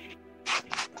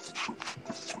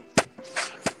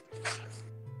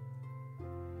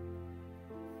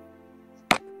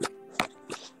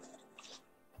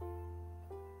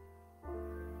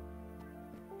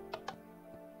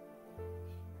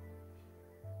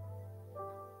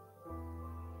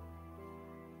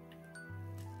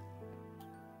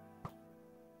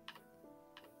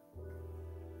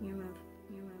 Your move.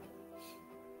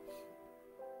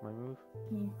 My move?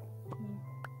 Yeah.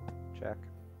 Check.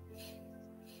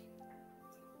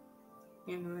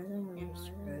 Yeah, no, I think I'm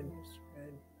screwed.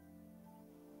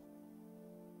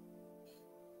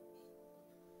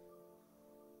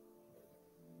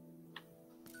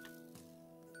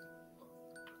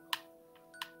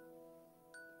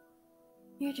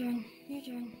 Your turn.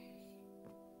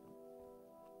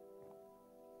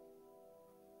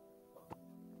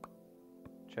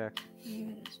 Check. Here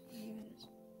it is.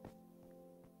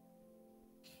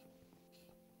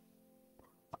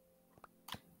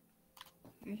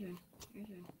 Your turn.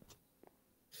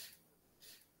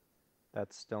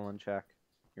 That's still in check.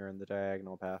 You're in the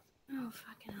diagonal path. Oh,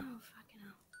 fucking hell.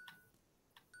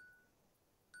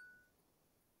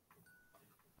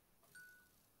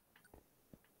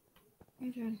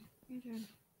 Your turn.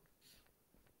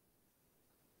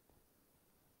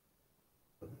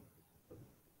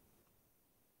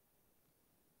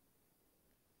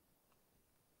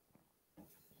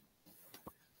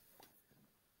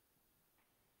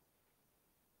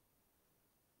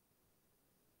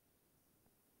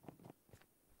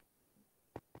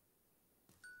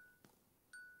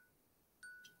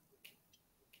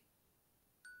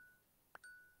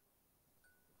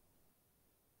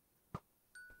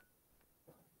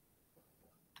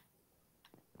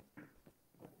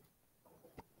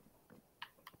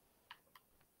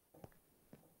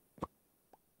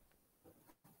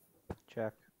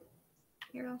 Check.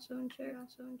 You're also in check.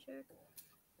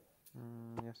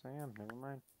 Yes, I am. Never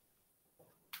mind.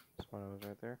 That's what I was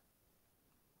right there.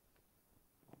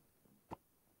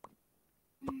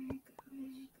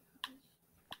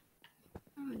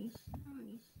 Nice.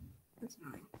 That's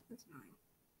 9.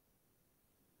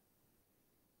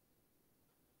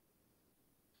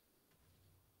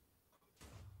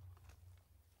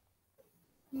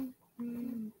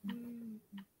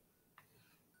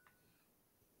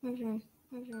 Okay.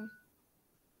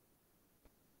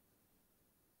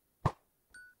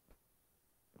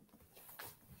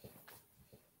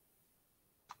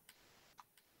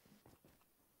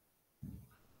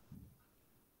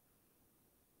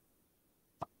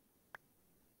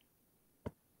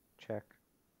 Check.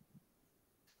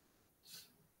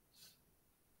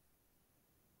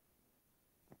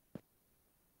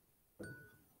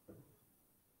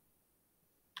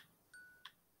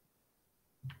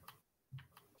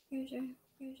 Here's your.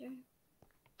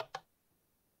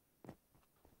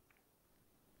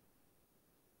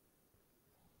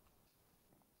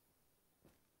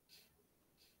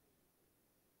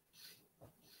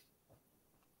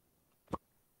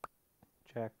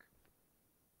 Check.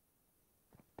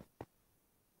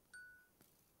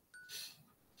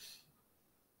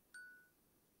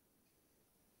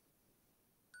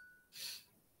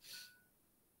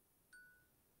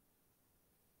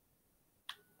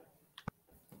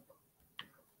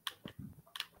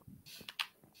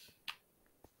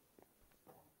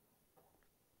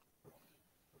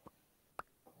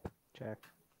 Check.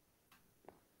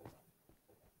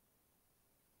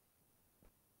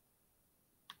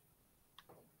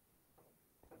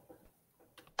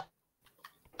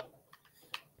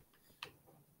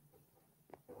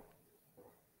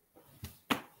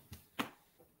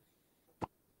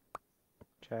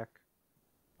 Check.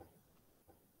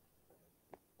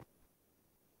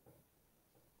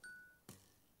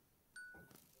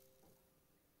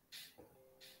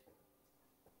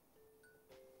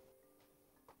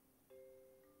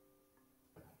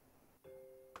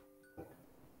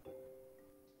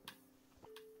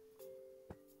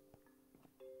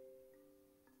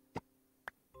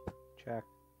 Check.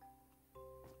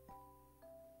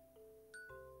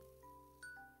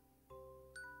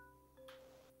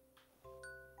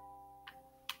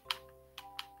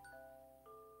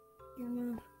 Your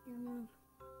move.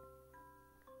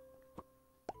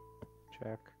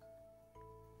 Check.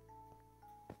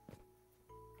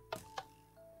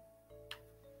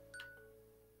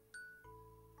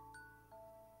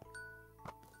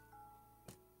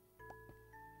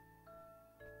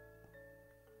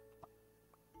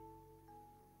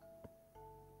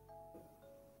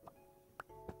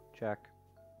 Check.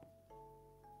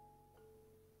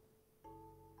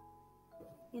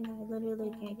 You know, I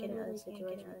literally can't get out of the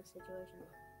situation.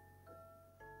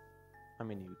 I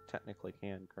mean, you technically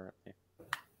can currently.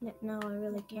 No, I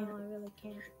really can't.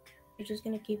 You're just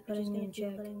gonna keep putting me in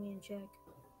check.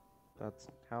 That's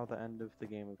how the end of the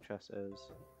game of chess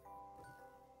is.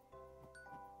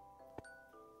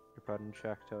 You're put in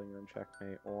check till you're in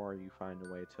checkmate, or you find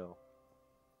a way to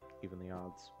even the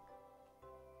odds.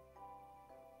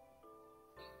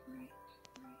 Right.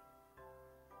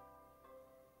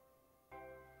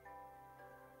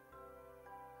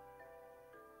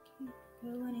 Can't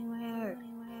go anywhere.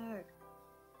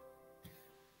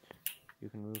 You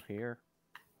can move here.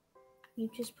 You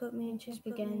just put me in check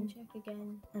again,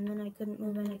 and then I couldn't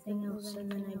move anything else,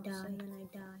 and then I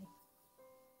died.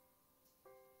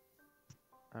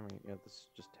 I mean, yeah, this is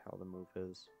just how the move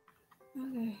is.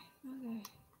 Okay.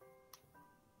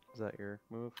 Is that your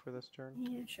move for this turn?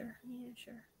 Yeah, sure.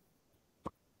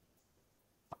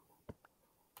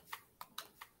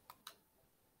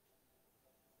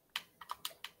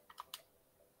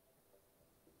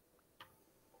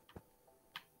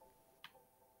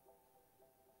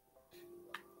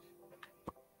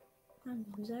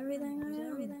 Is everything I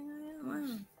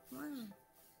am? Wow.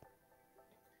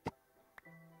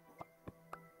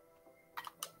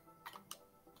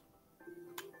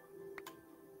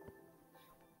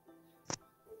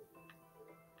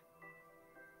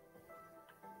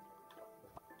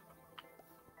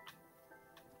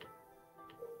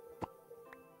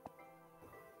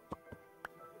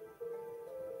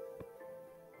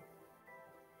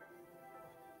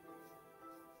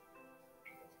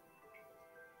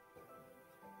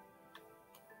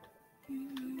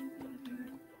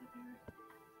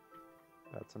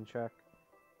 That's in check.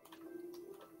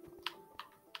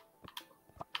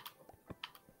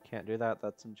 Can't do that.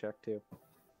 That's in check too.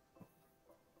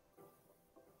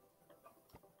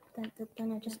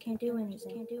 Then I just can't do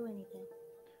anything.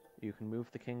 You can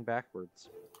move the king backwards.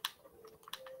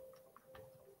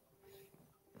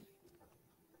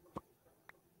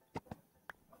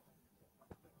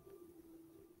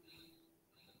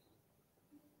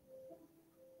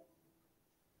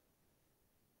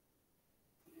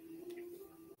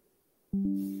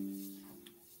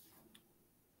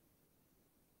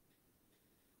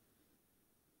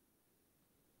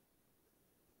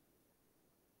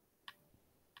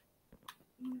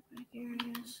 Back here, I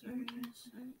guess.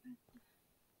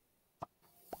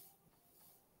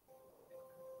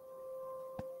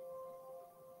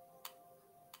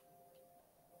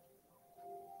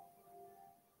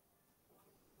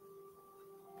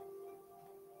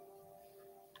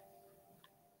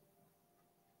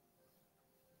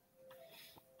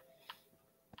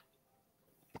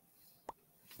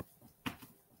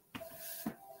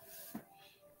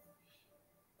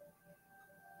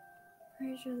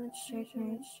 Pretty sure that's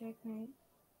checkmate.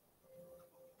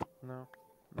 No,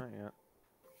 not yet.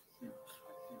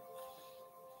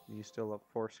 You still have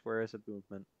 4 squares of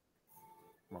movement.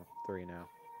 Well, 3 now.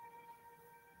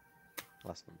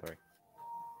 Less than 3.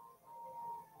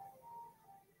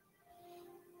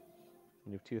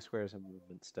 You have 2 squares of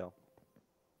movement still.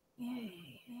 Yay.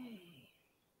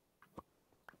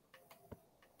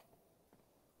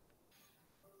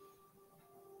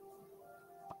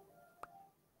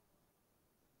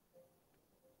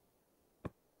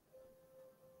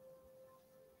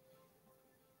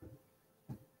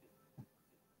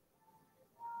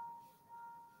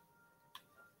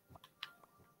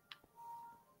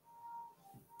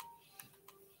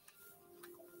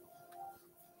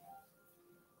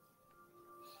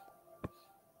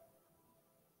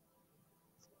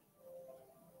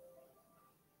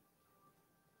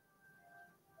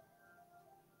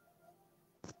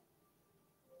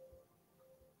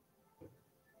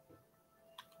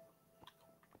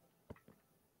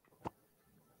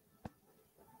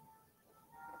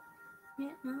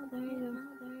 Yeah, no, there you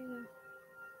go.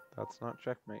 That's not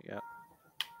checkmate yet.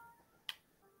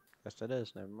 Yes, it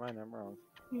is. Never mind, I'm wrong.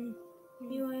 You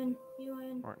win.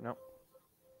 Or, nope.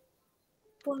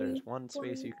 Boy, There's 1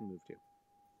 space you can move to.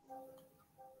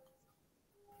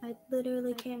 I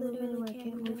literally can't move anywhere. I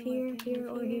can't move here,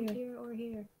 or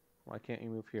here. Why can't you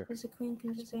move here? Because the queen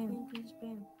can spam.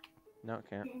 No, it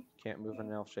can't. Can't move in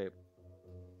an L shape.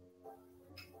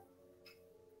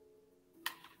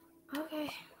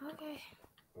 Okay.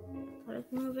 Thought I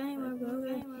could move anywhere, but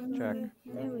okay. Check.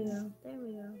 There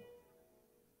we go.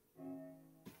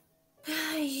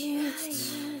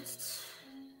 Yes.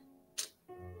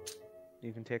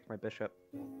 You can take my bishop.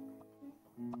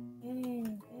 Yeah.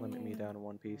 Limit me down to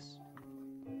 1 piece.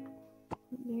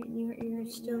 You're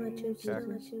still at 2 Check.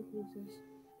 pieces.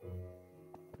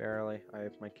 Barely. I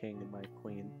have my king and my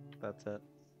queen. That's it.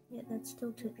 Yeah, that's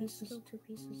still 2 pieces.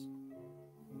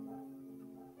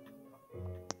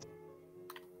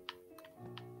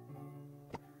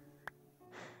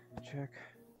 Check.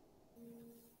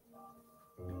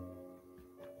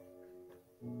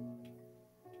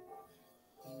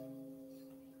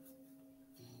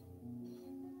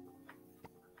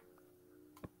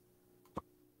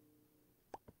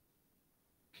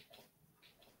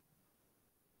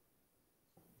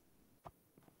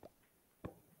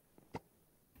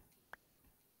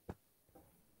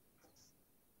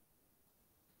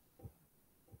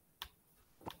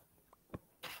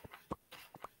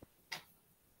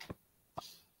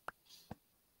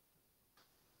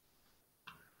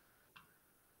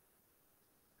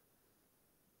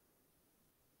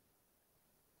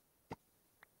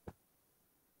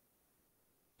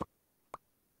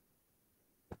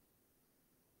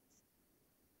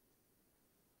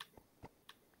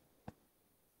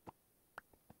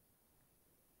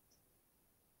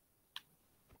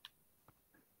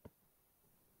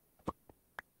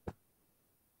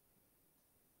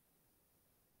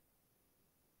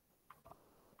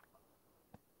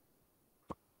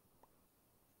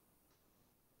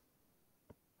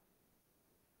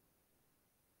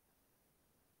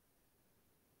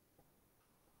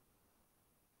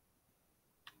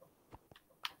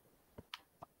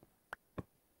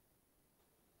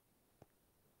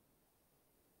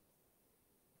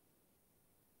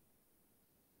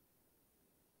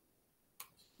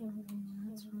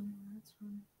 That's one.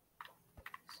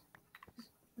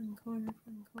 Corner.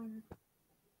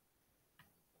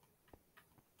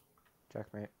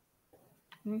 Checkmate.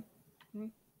 Hmm?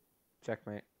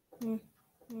 Checkmate. Fine.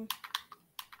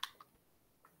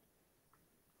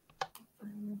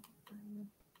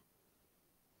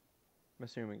 I'm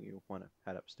assuming you want to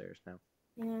head upstairs now.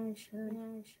 Yeah, I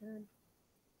should.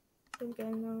 Think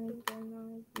I know.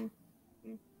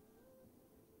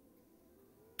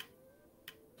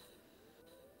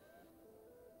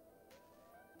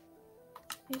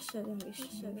 You said we should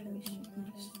finish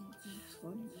next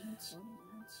 40 minutes.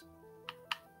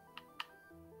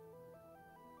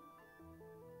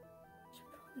 Should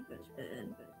probably go to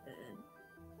bed.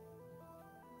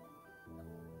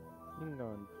 You can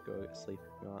go to sleep if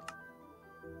you want.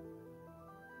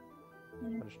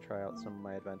 I'll just try out some of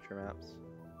my adventure maps.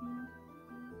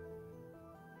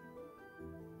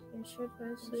 should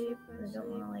go to sleep. I don't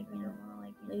want to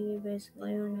leave you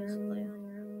basically on your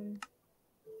own.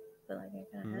 But like I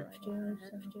kind of have to,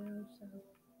 so.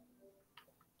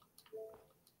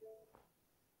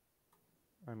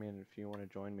 I mean, if you want to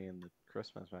join me in the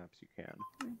Christmas maps, you can.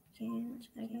 I can't.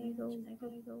 I gotta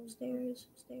go upstairs.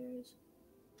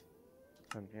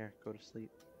 And yeah, go to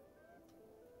sleep.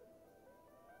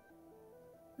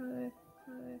 Alright.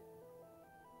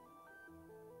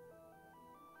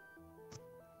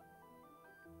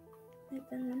 Night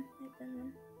then. Night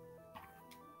then.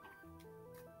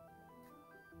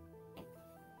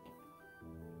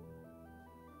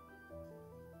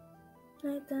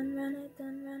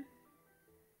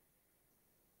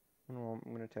 Well,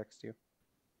 I'm gonna text you.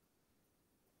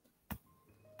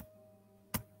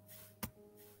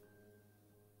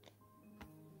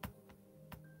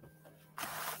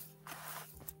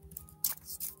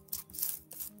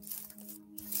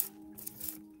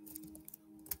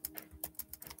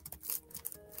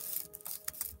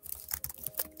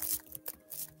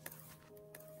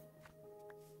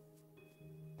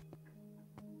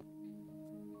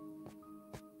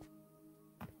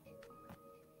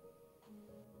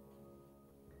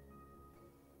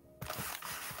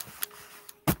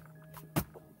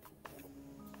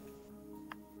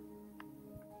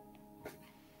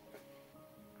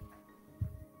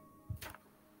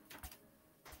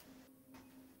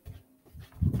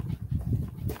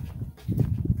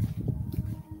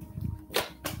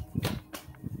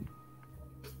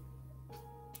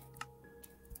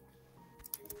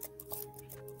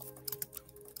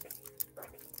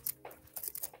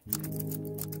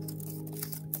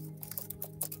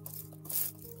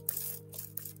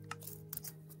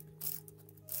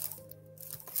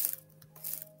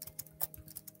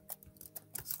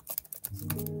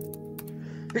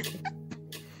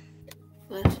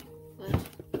 What?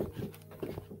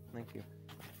 Thank you.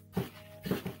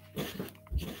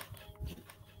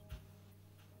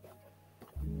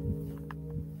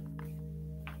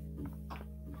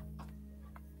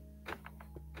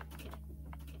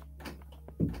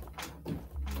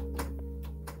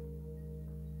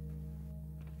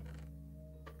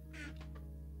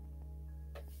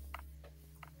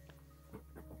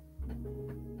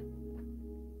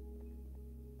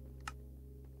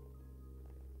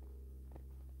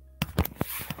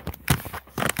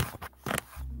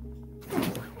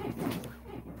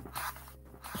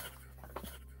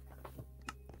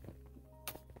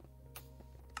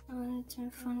 It's been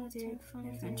fun with your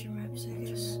adventure maps, I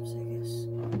guess. Thank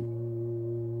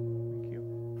you.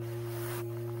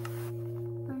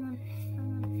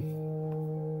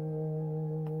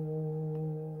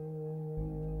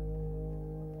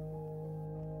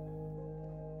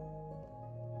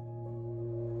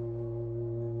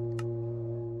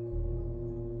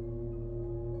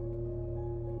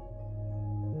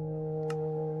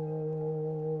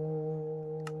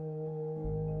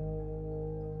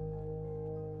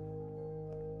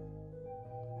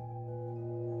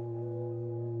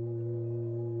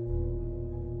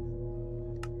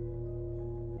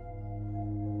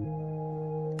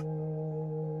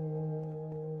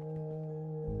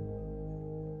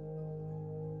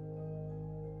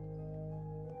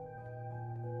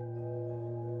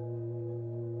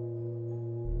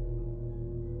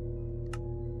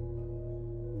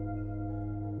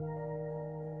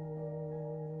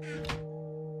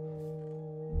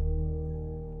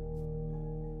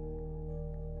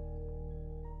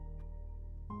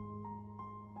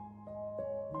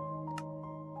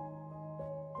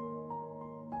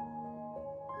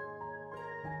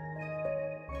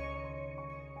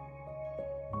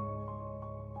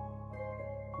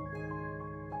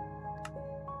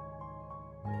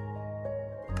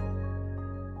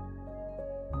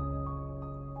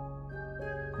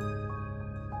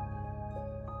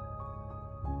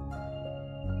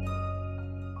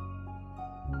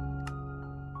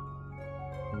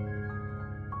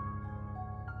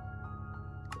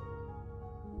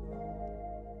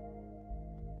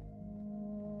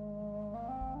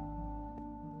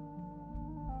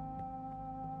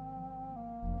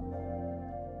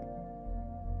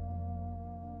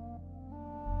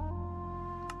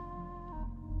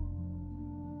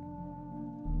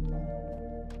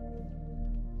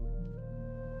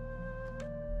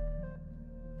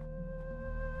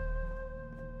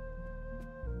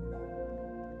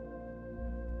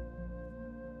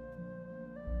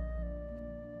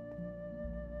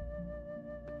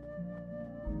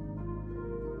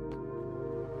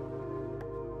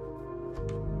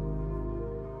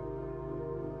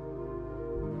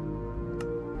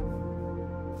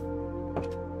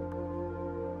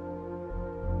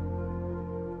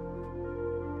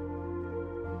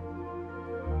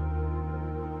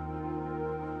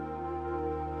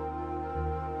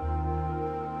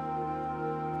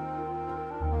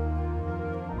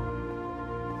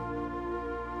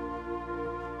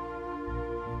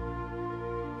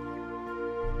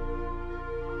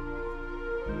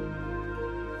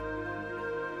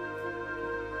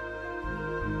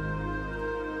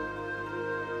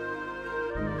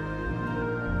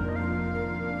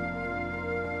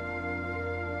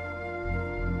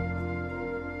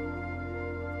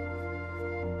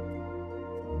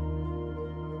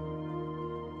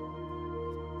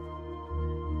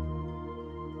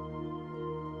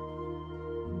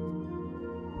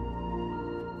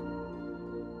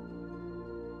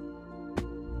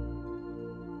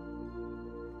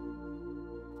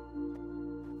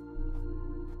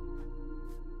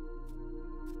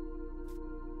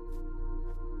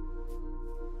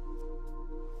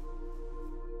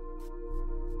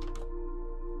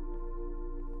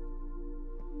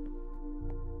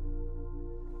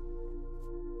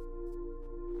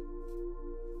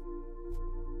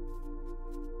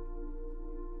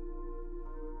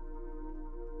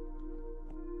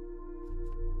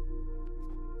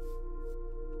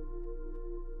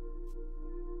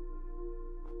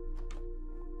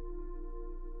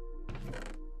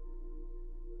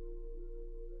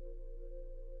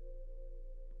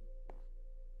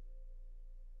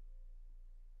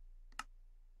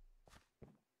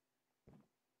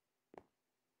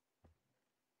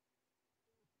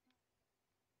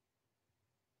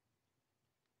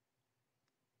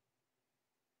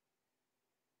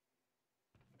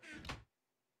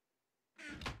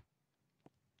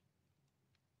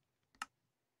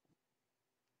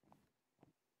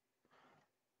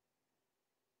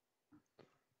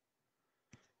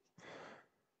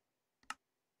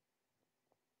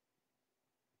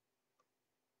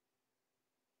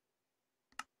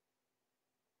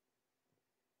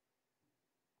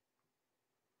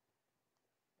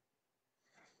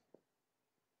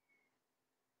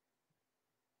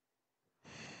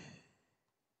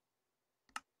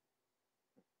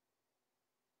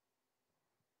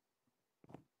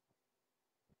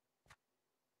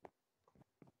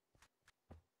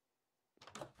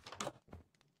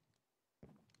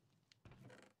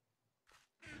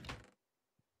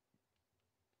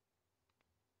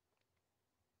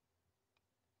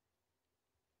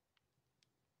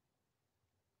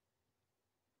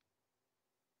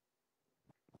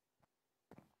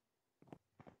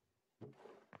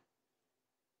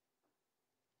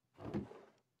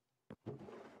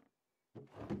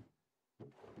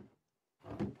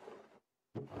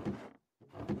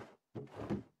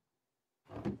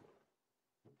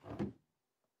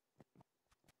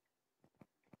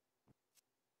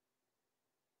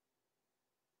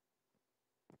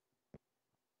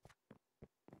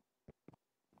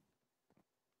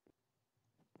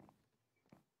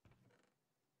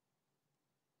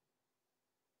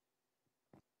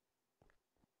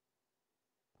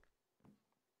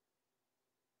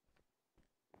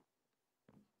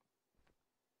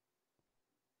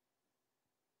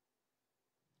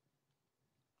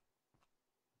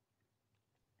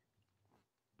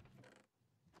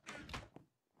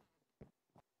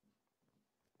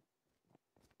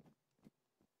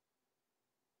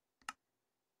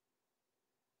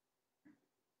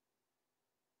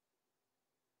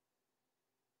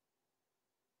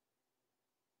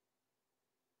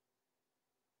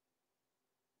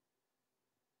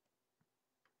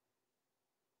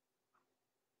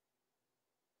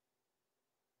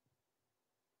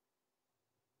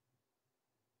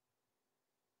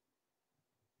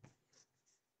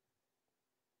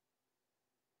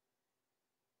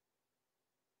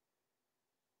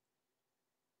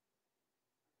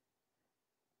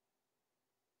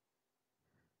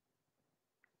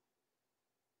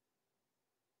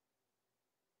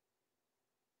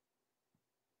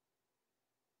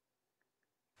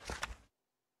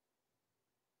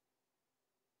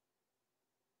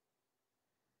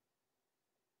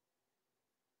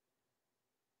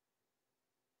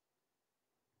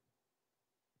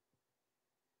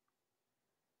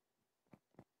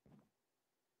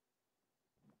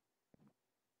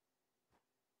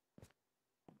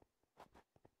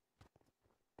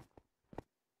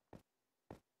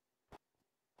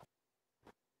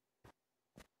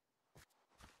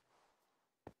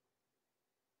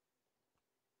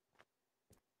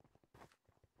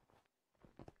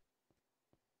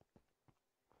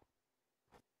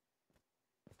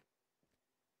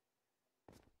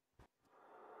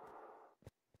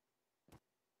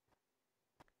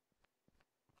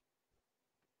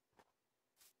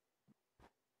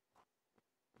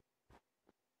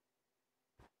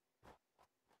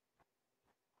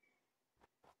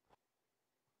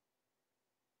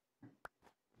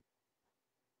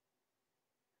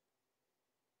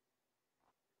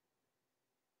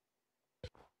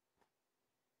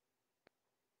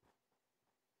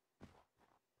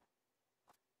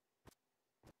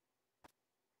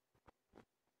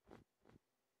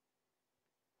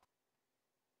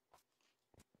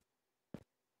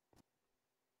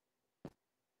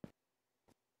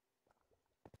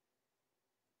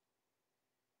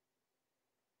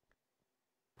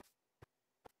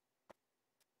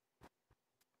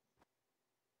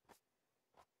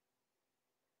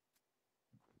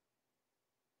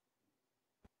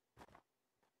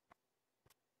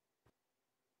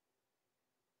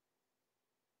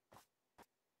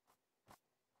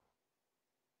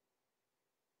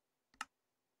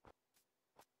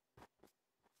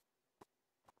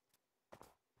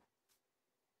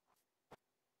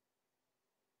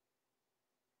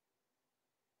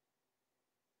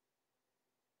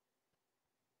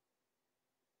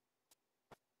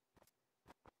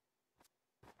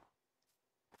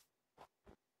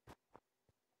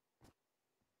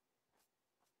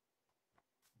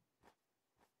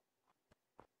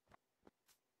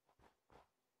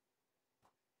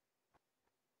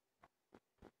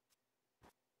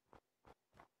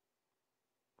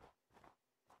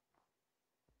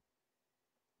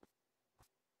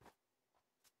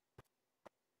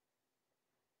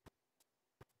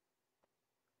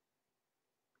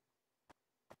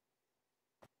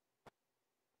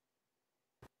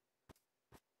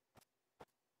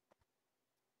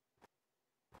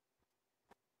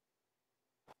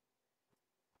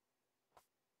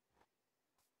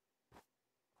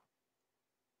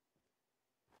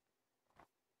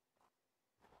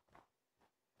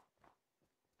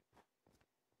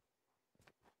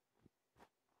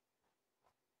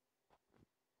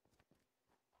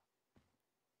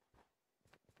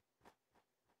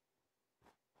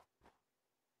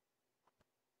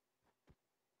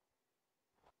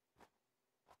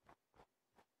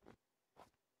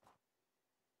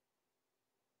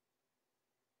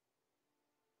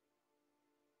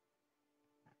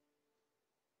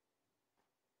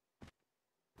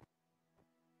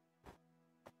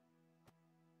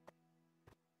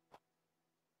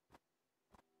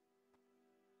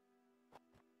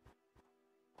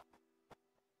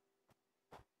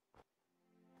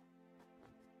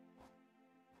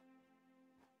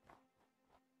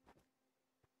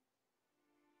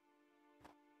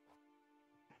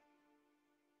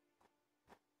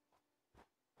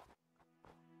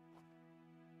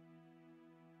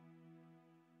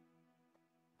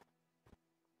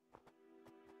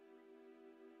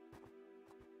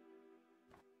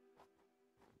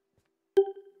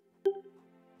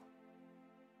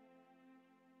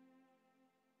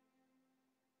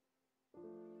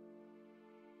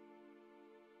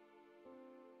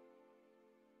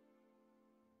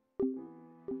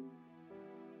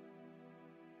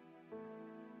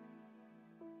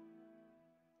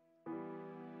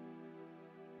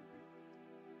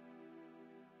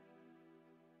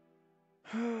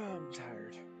 I'm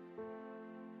tired.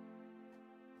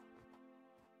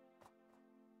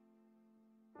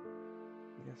 I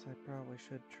guess I probably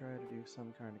should try to do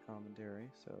some kind of commentary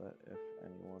so that if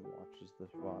anyone watches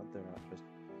this VOD, they're not just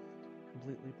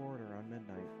completely bored around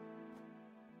midnight.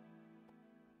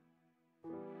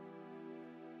 So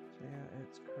yeah,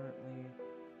 it's currently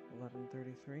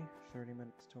 11:33, 30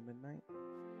 minutes till midnight,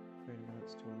 30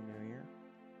 minutes till the new year.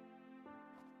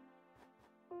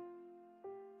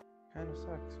 Kinda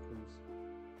sucks, because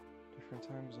different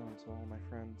time zones, so all my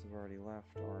friends have already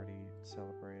left, already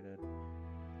celebrated.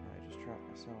 I just trapped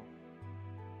myself.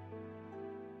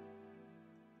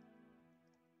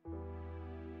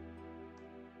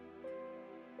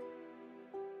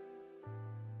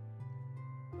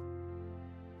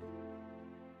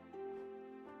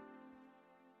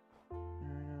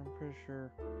 I'm pretty sure.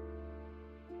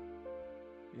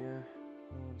 Yeah,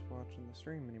 no one's watching the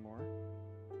stream anymore.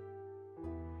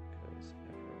 Because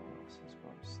everyone else has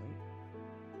gone to sleep.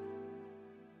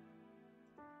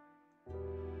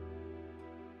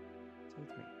 So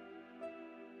with me.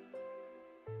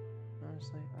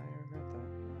 Honestly, I regret that.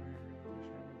 I really wish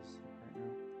I was asleep right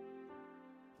now.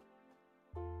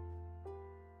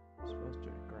 I'm supposed to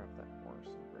grab that horse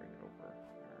and bring it over. I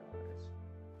realize.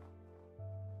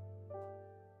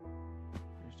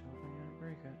 Just hoping I don't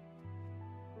break it.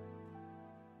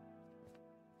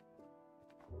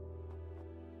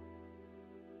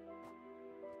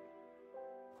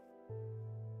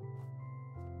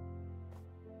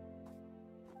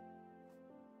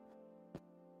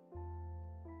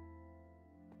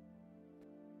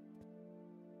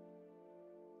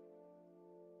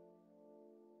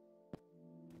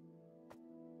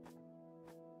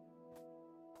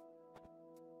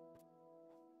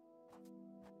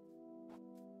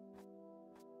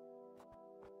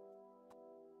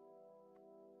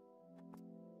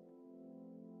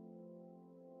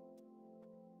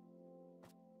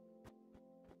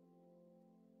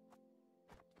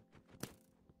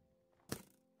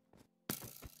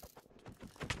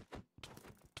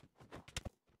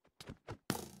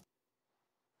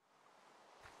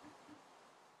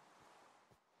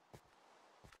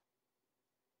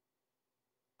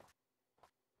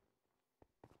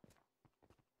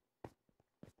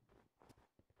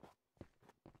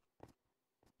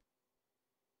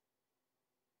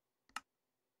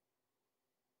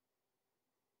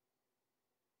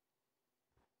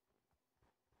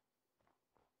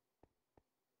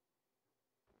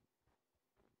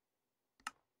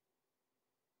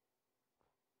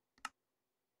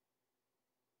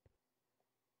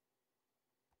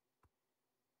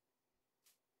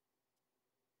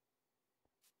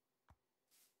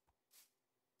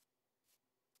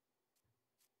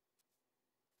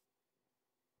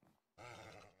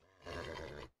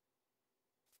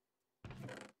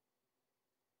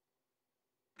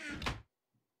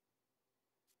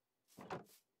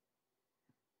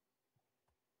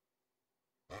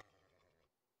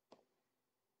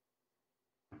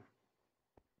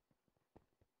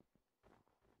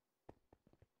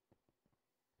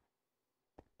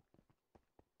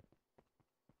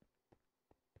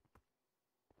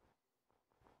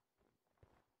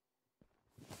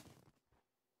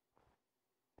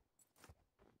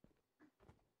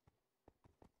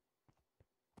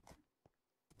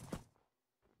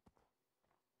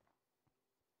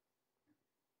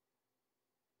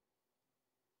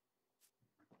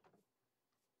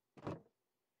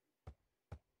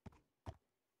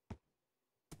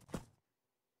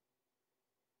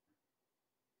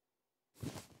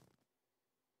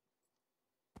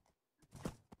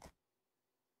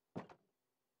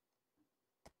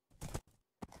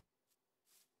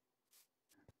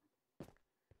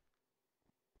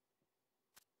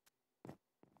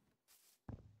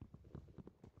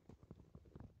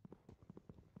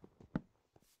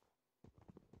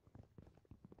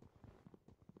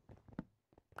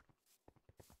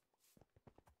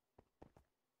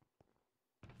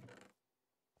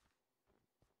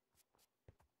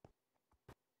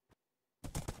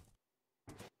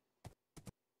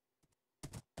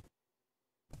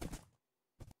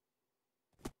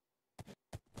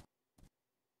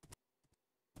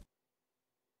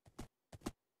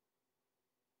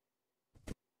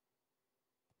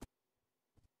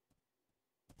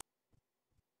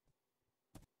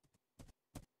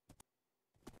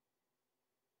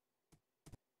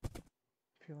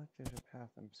 I feel like there's a path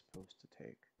I'm supposed to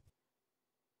take.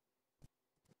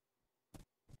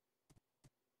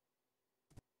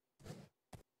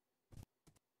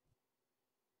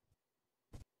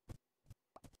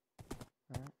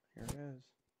 Oh, here it is.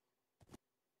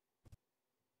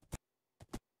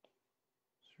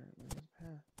 Certainly is a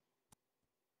path.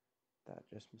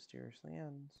 just mysteriously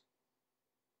ends.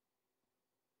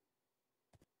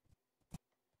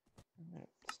 I'm gonna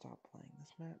stop playing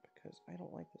this map because I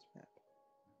don't like this map.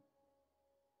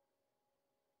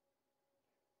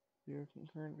 0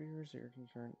 concurrent viewers, 0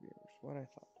 concurrent viewers. What I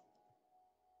thought.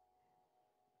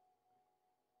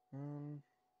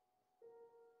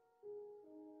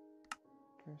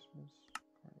 Christmas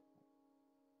carnival.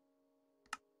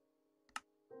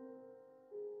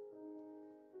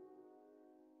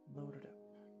 Load it up.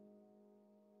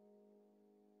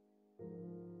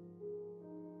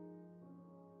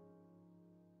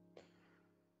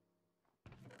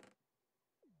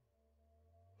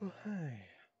 Oh,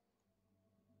 hi.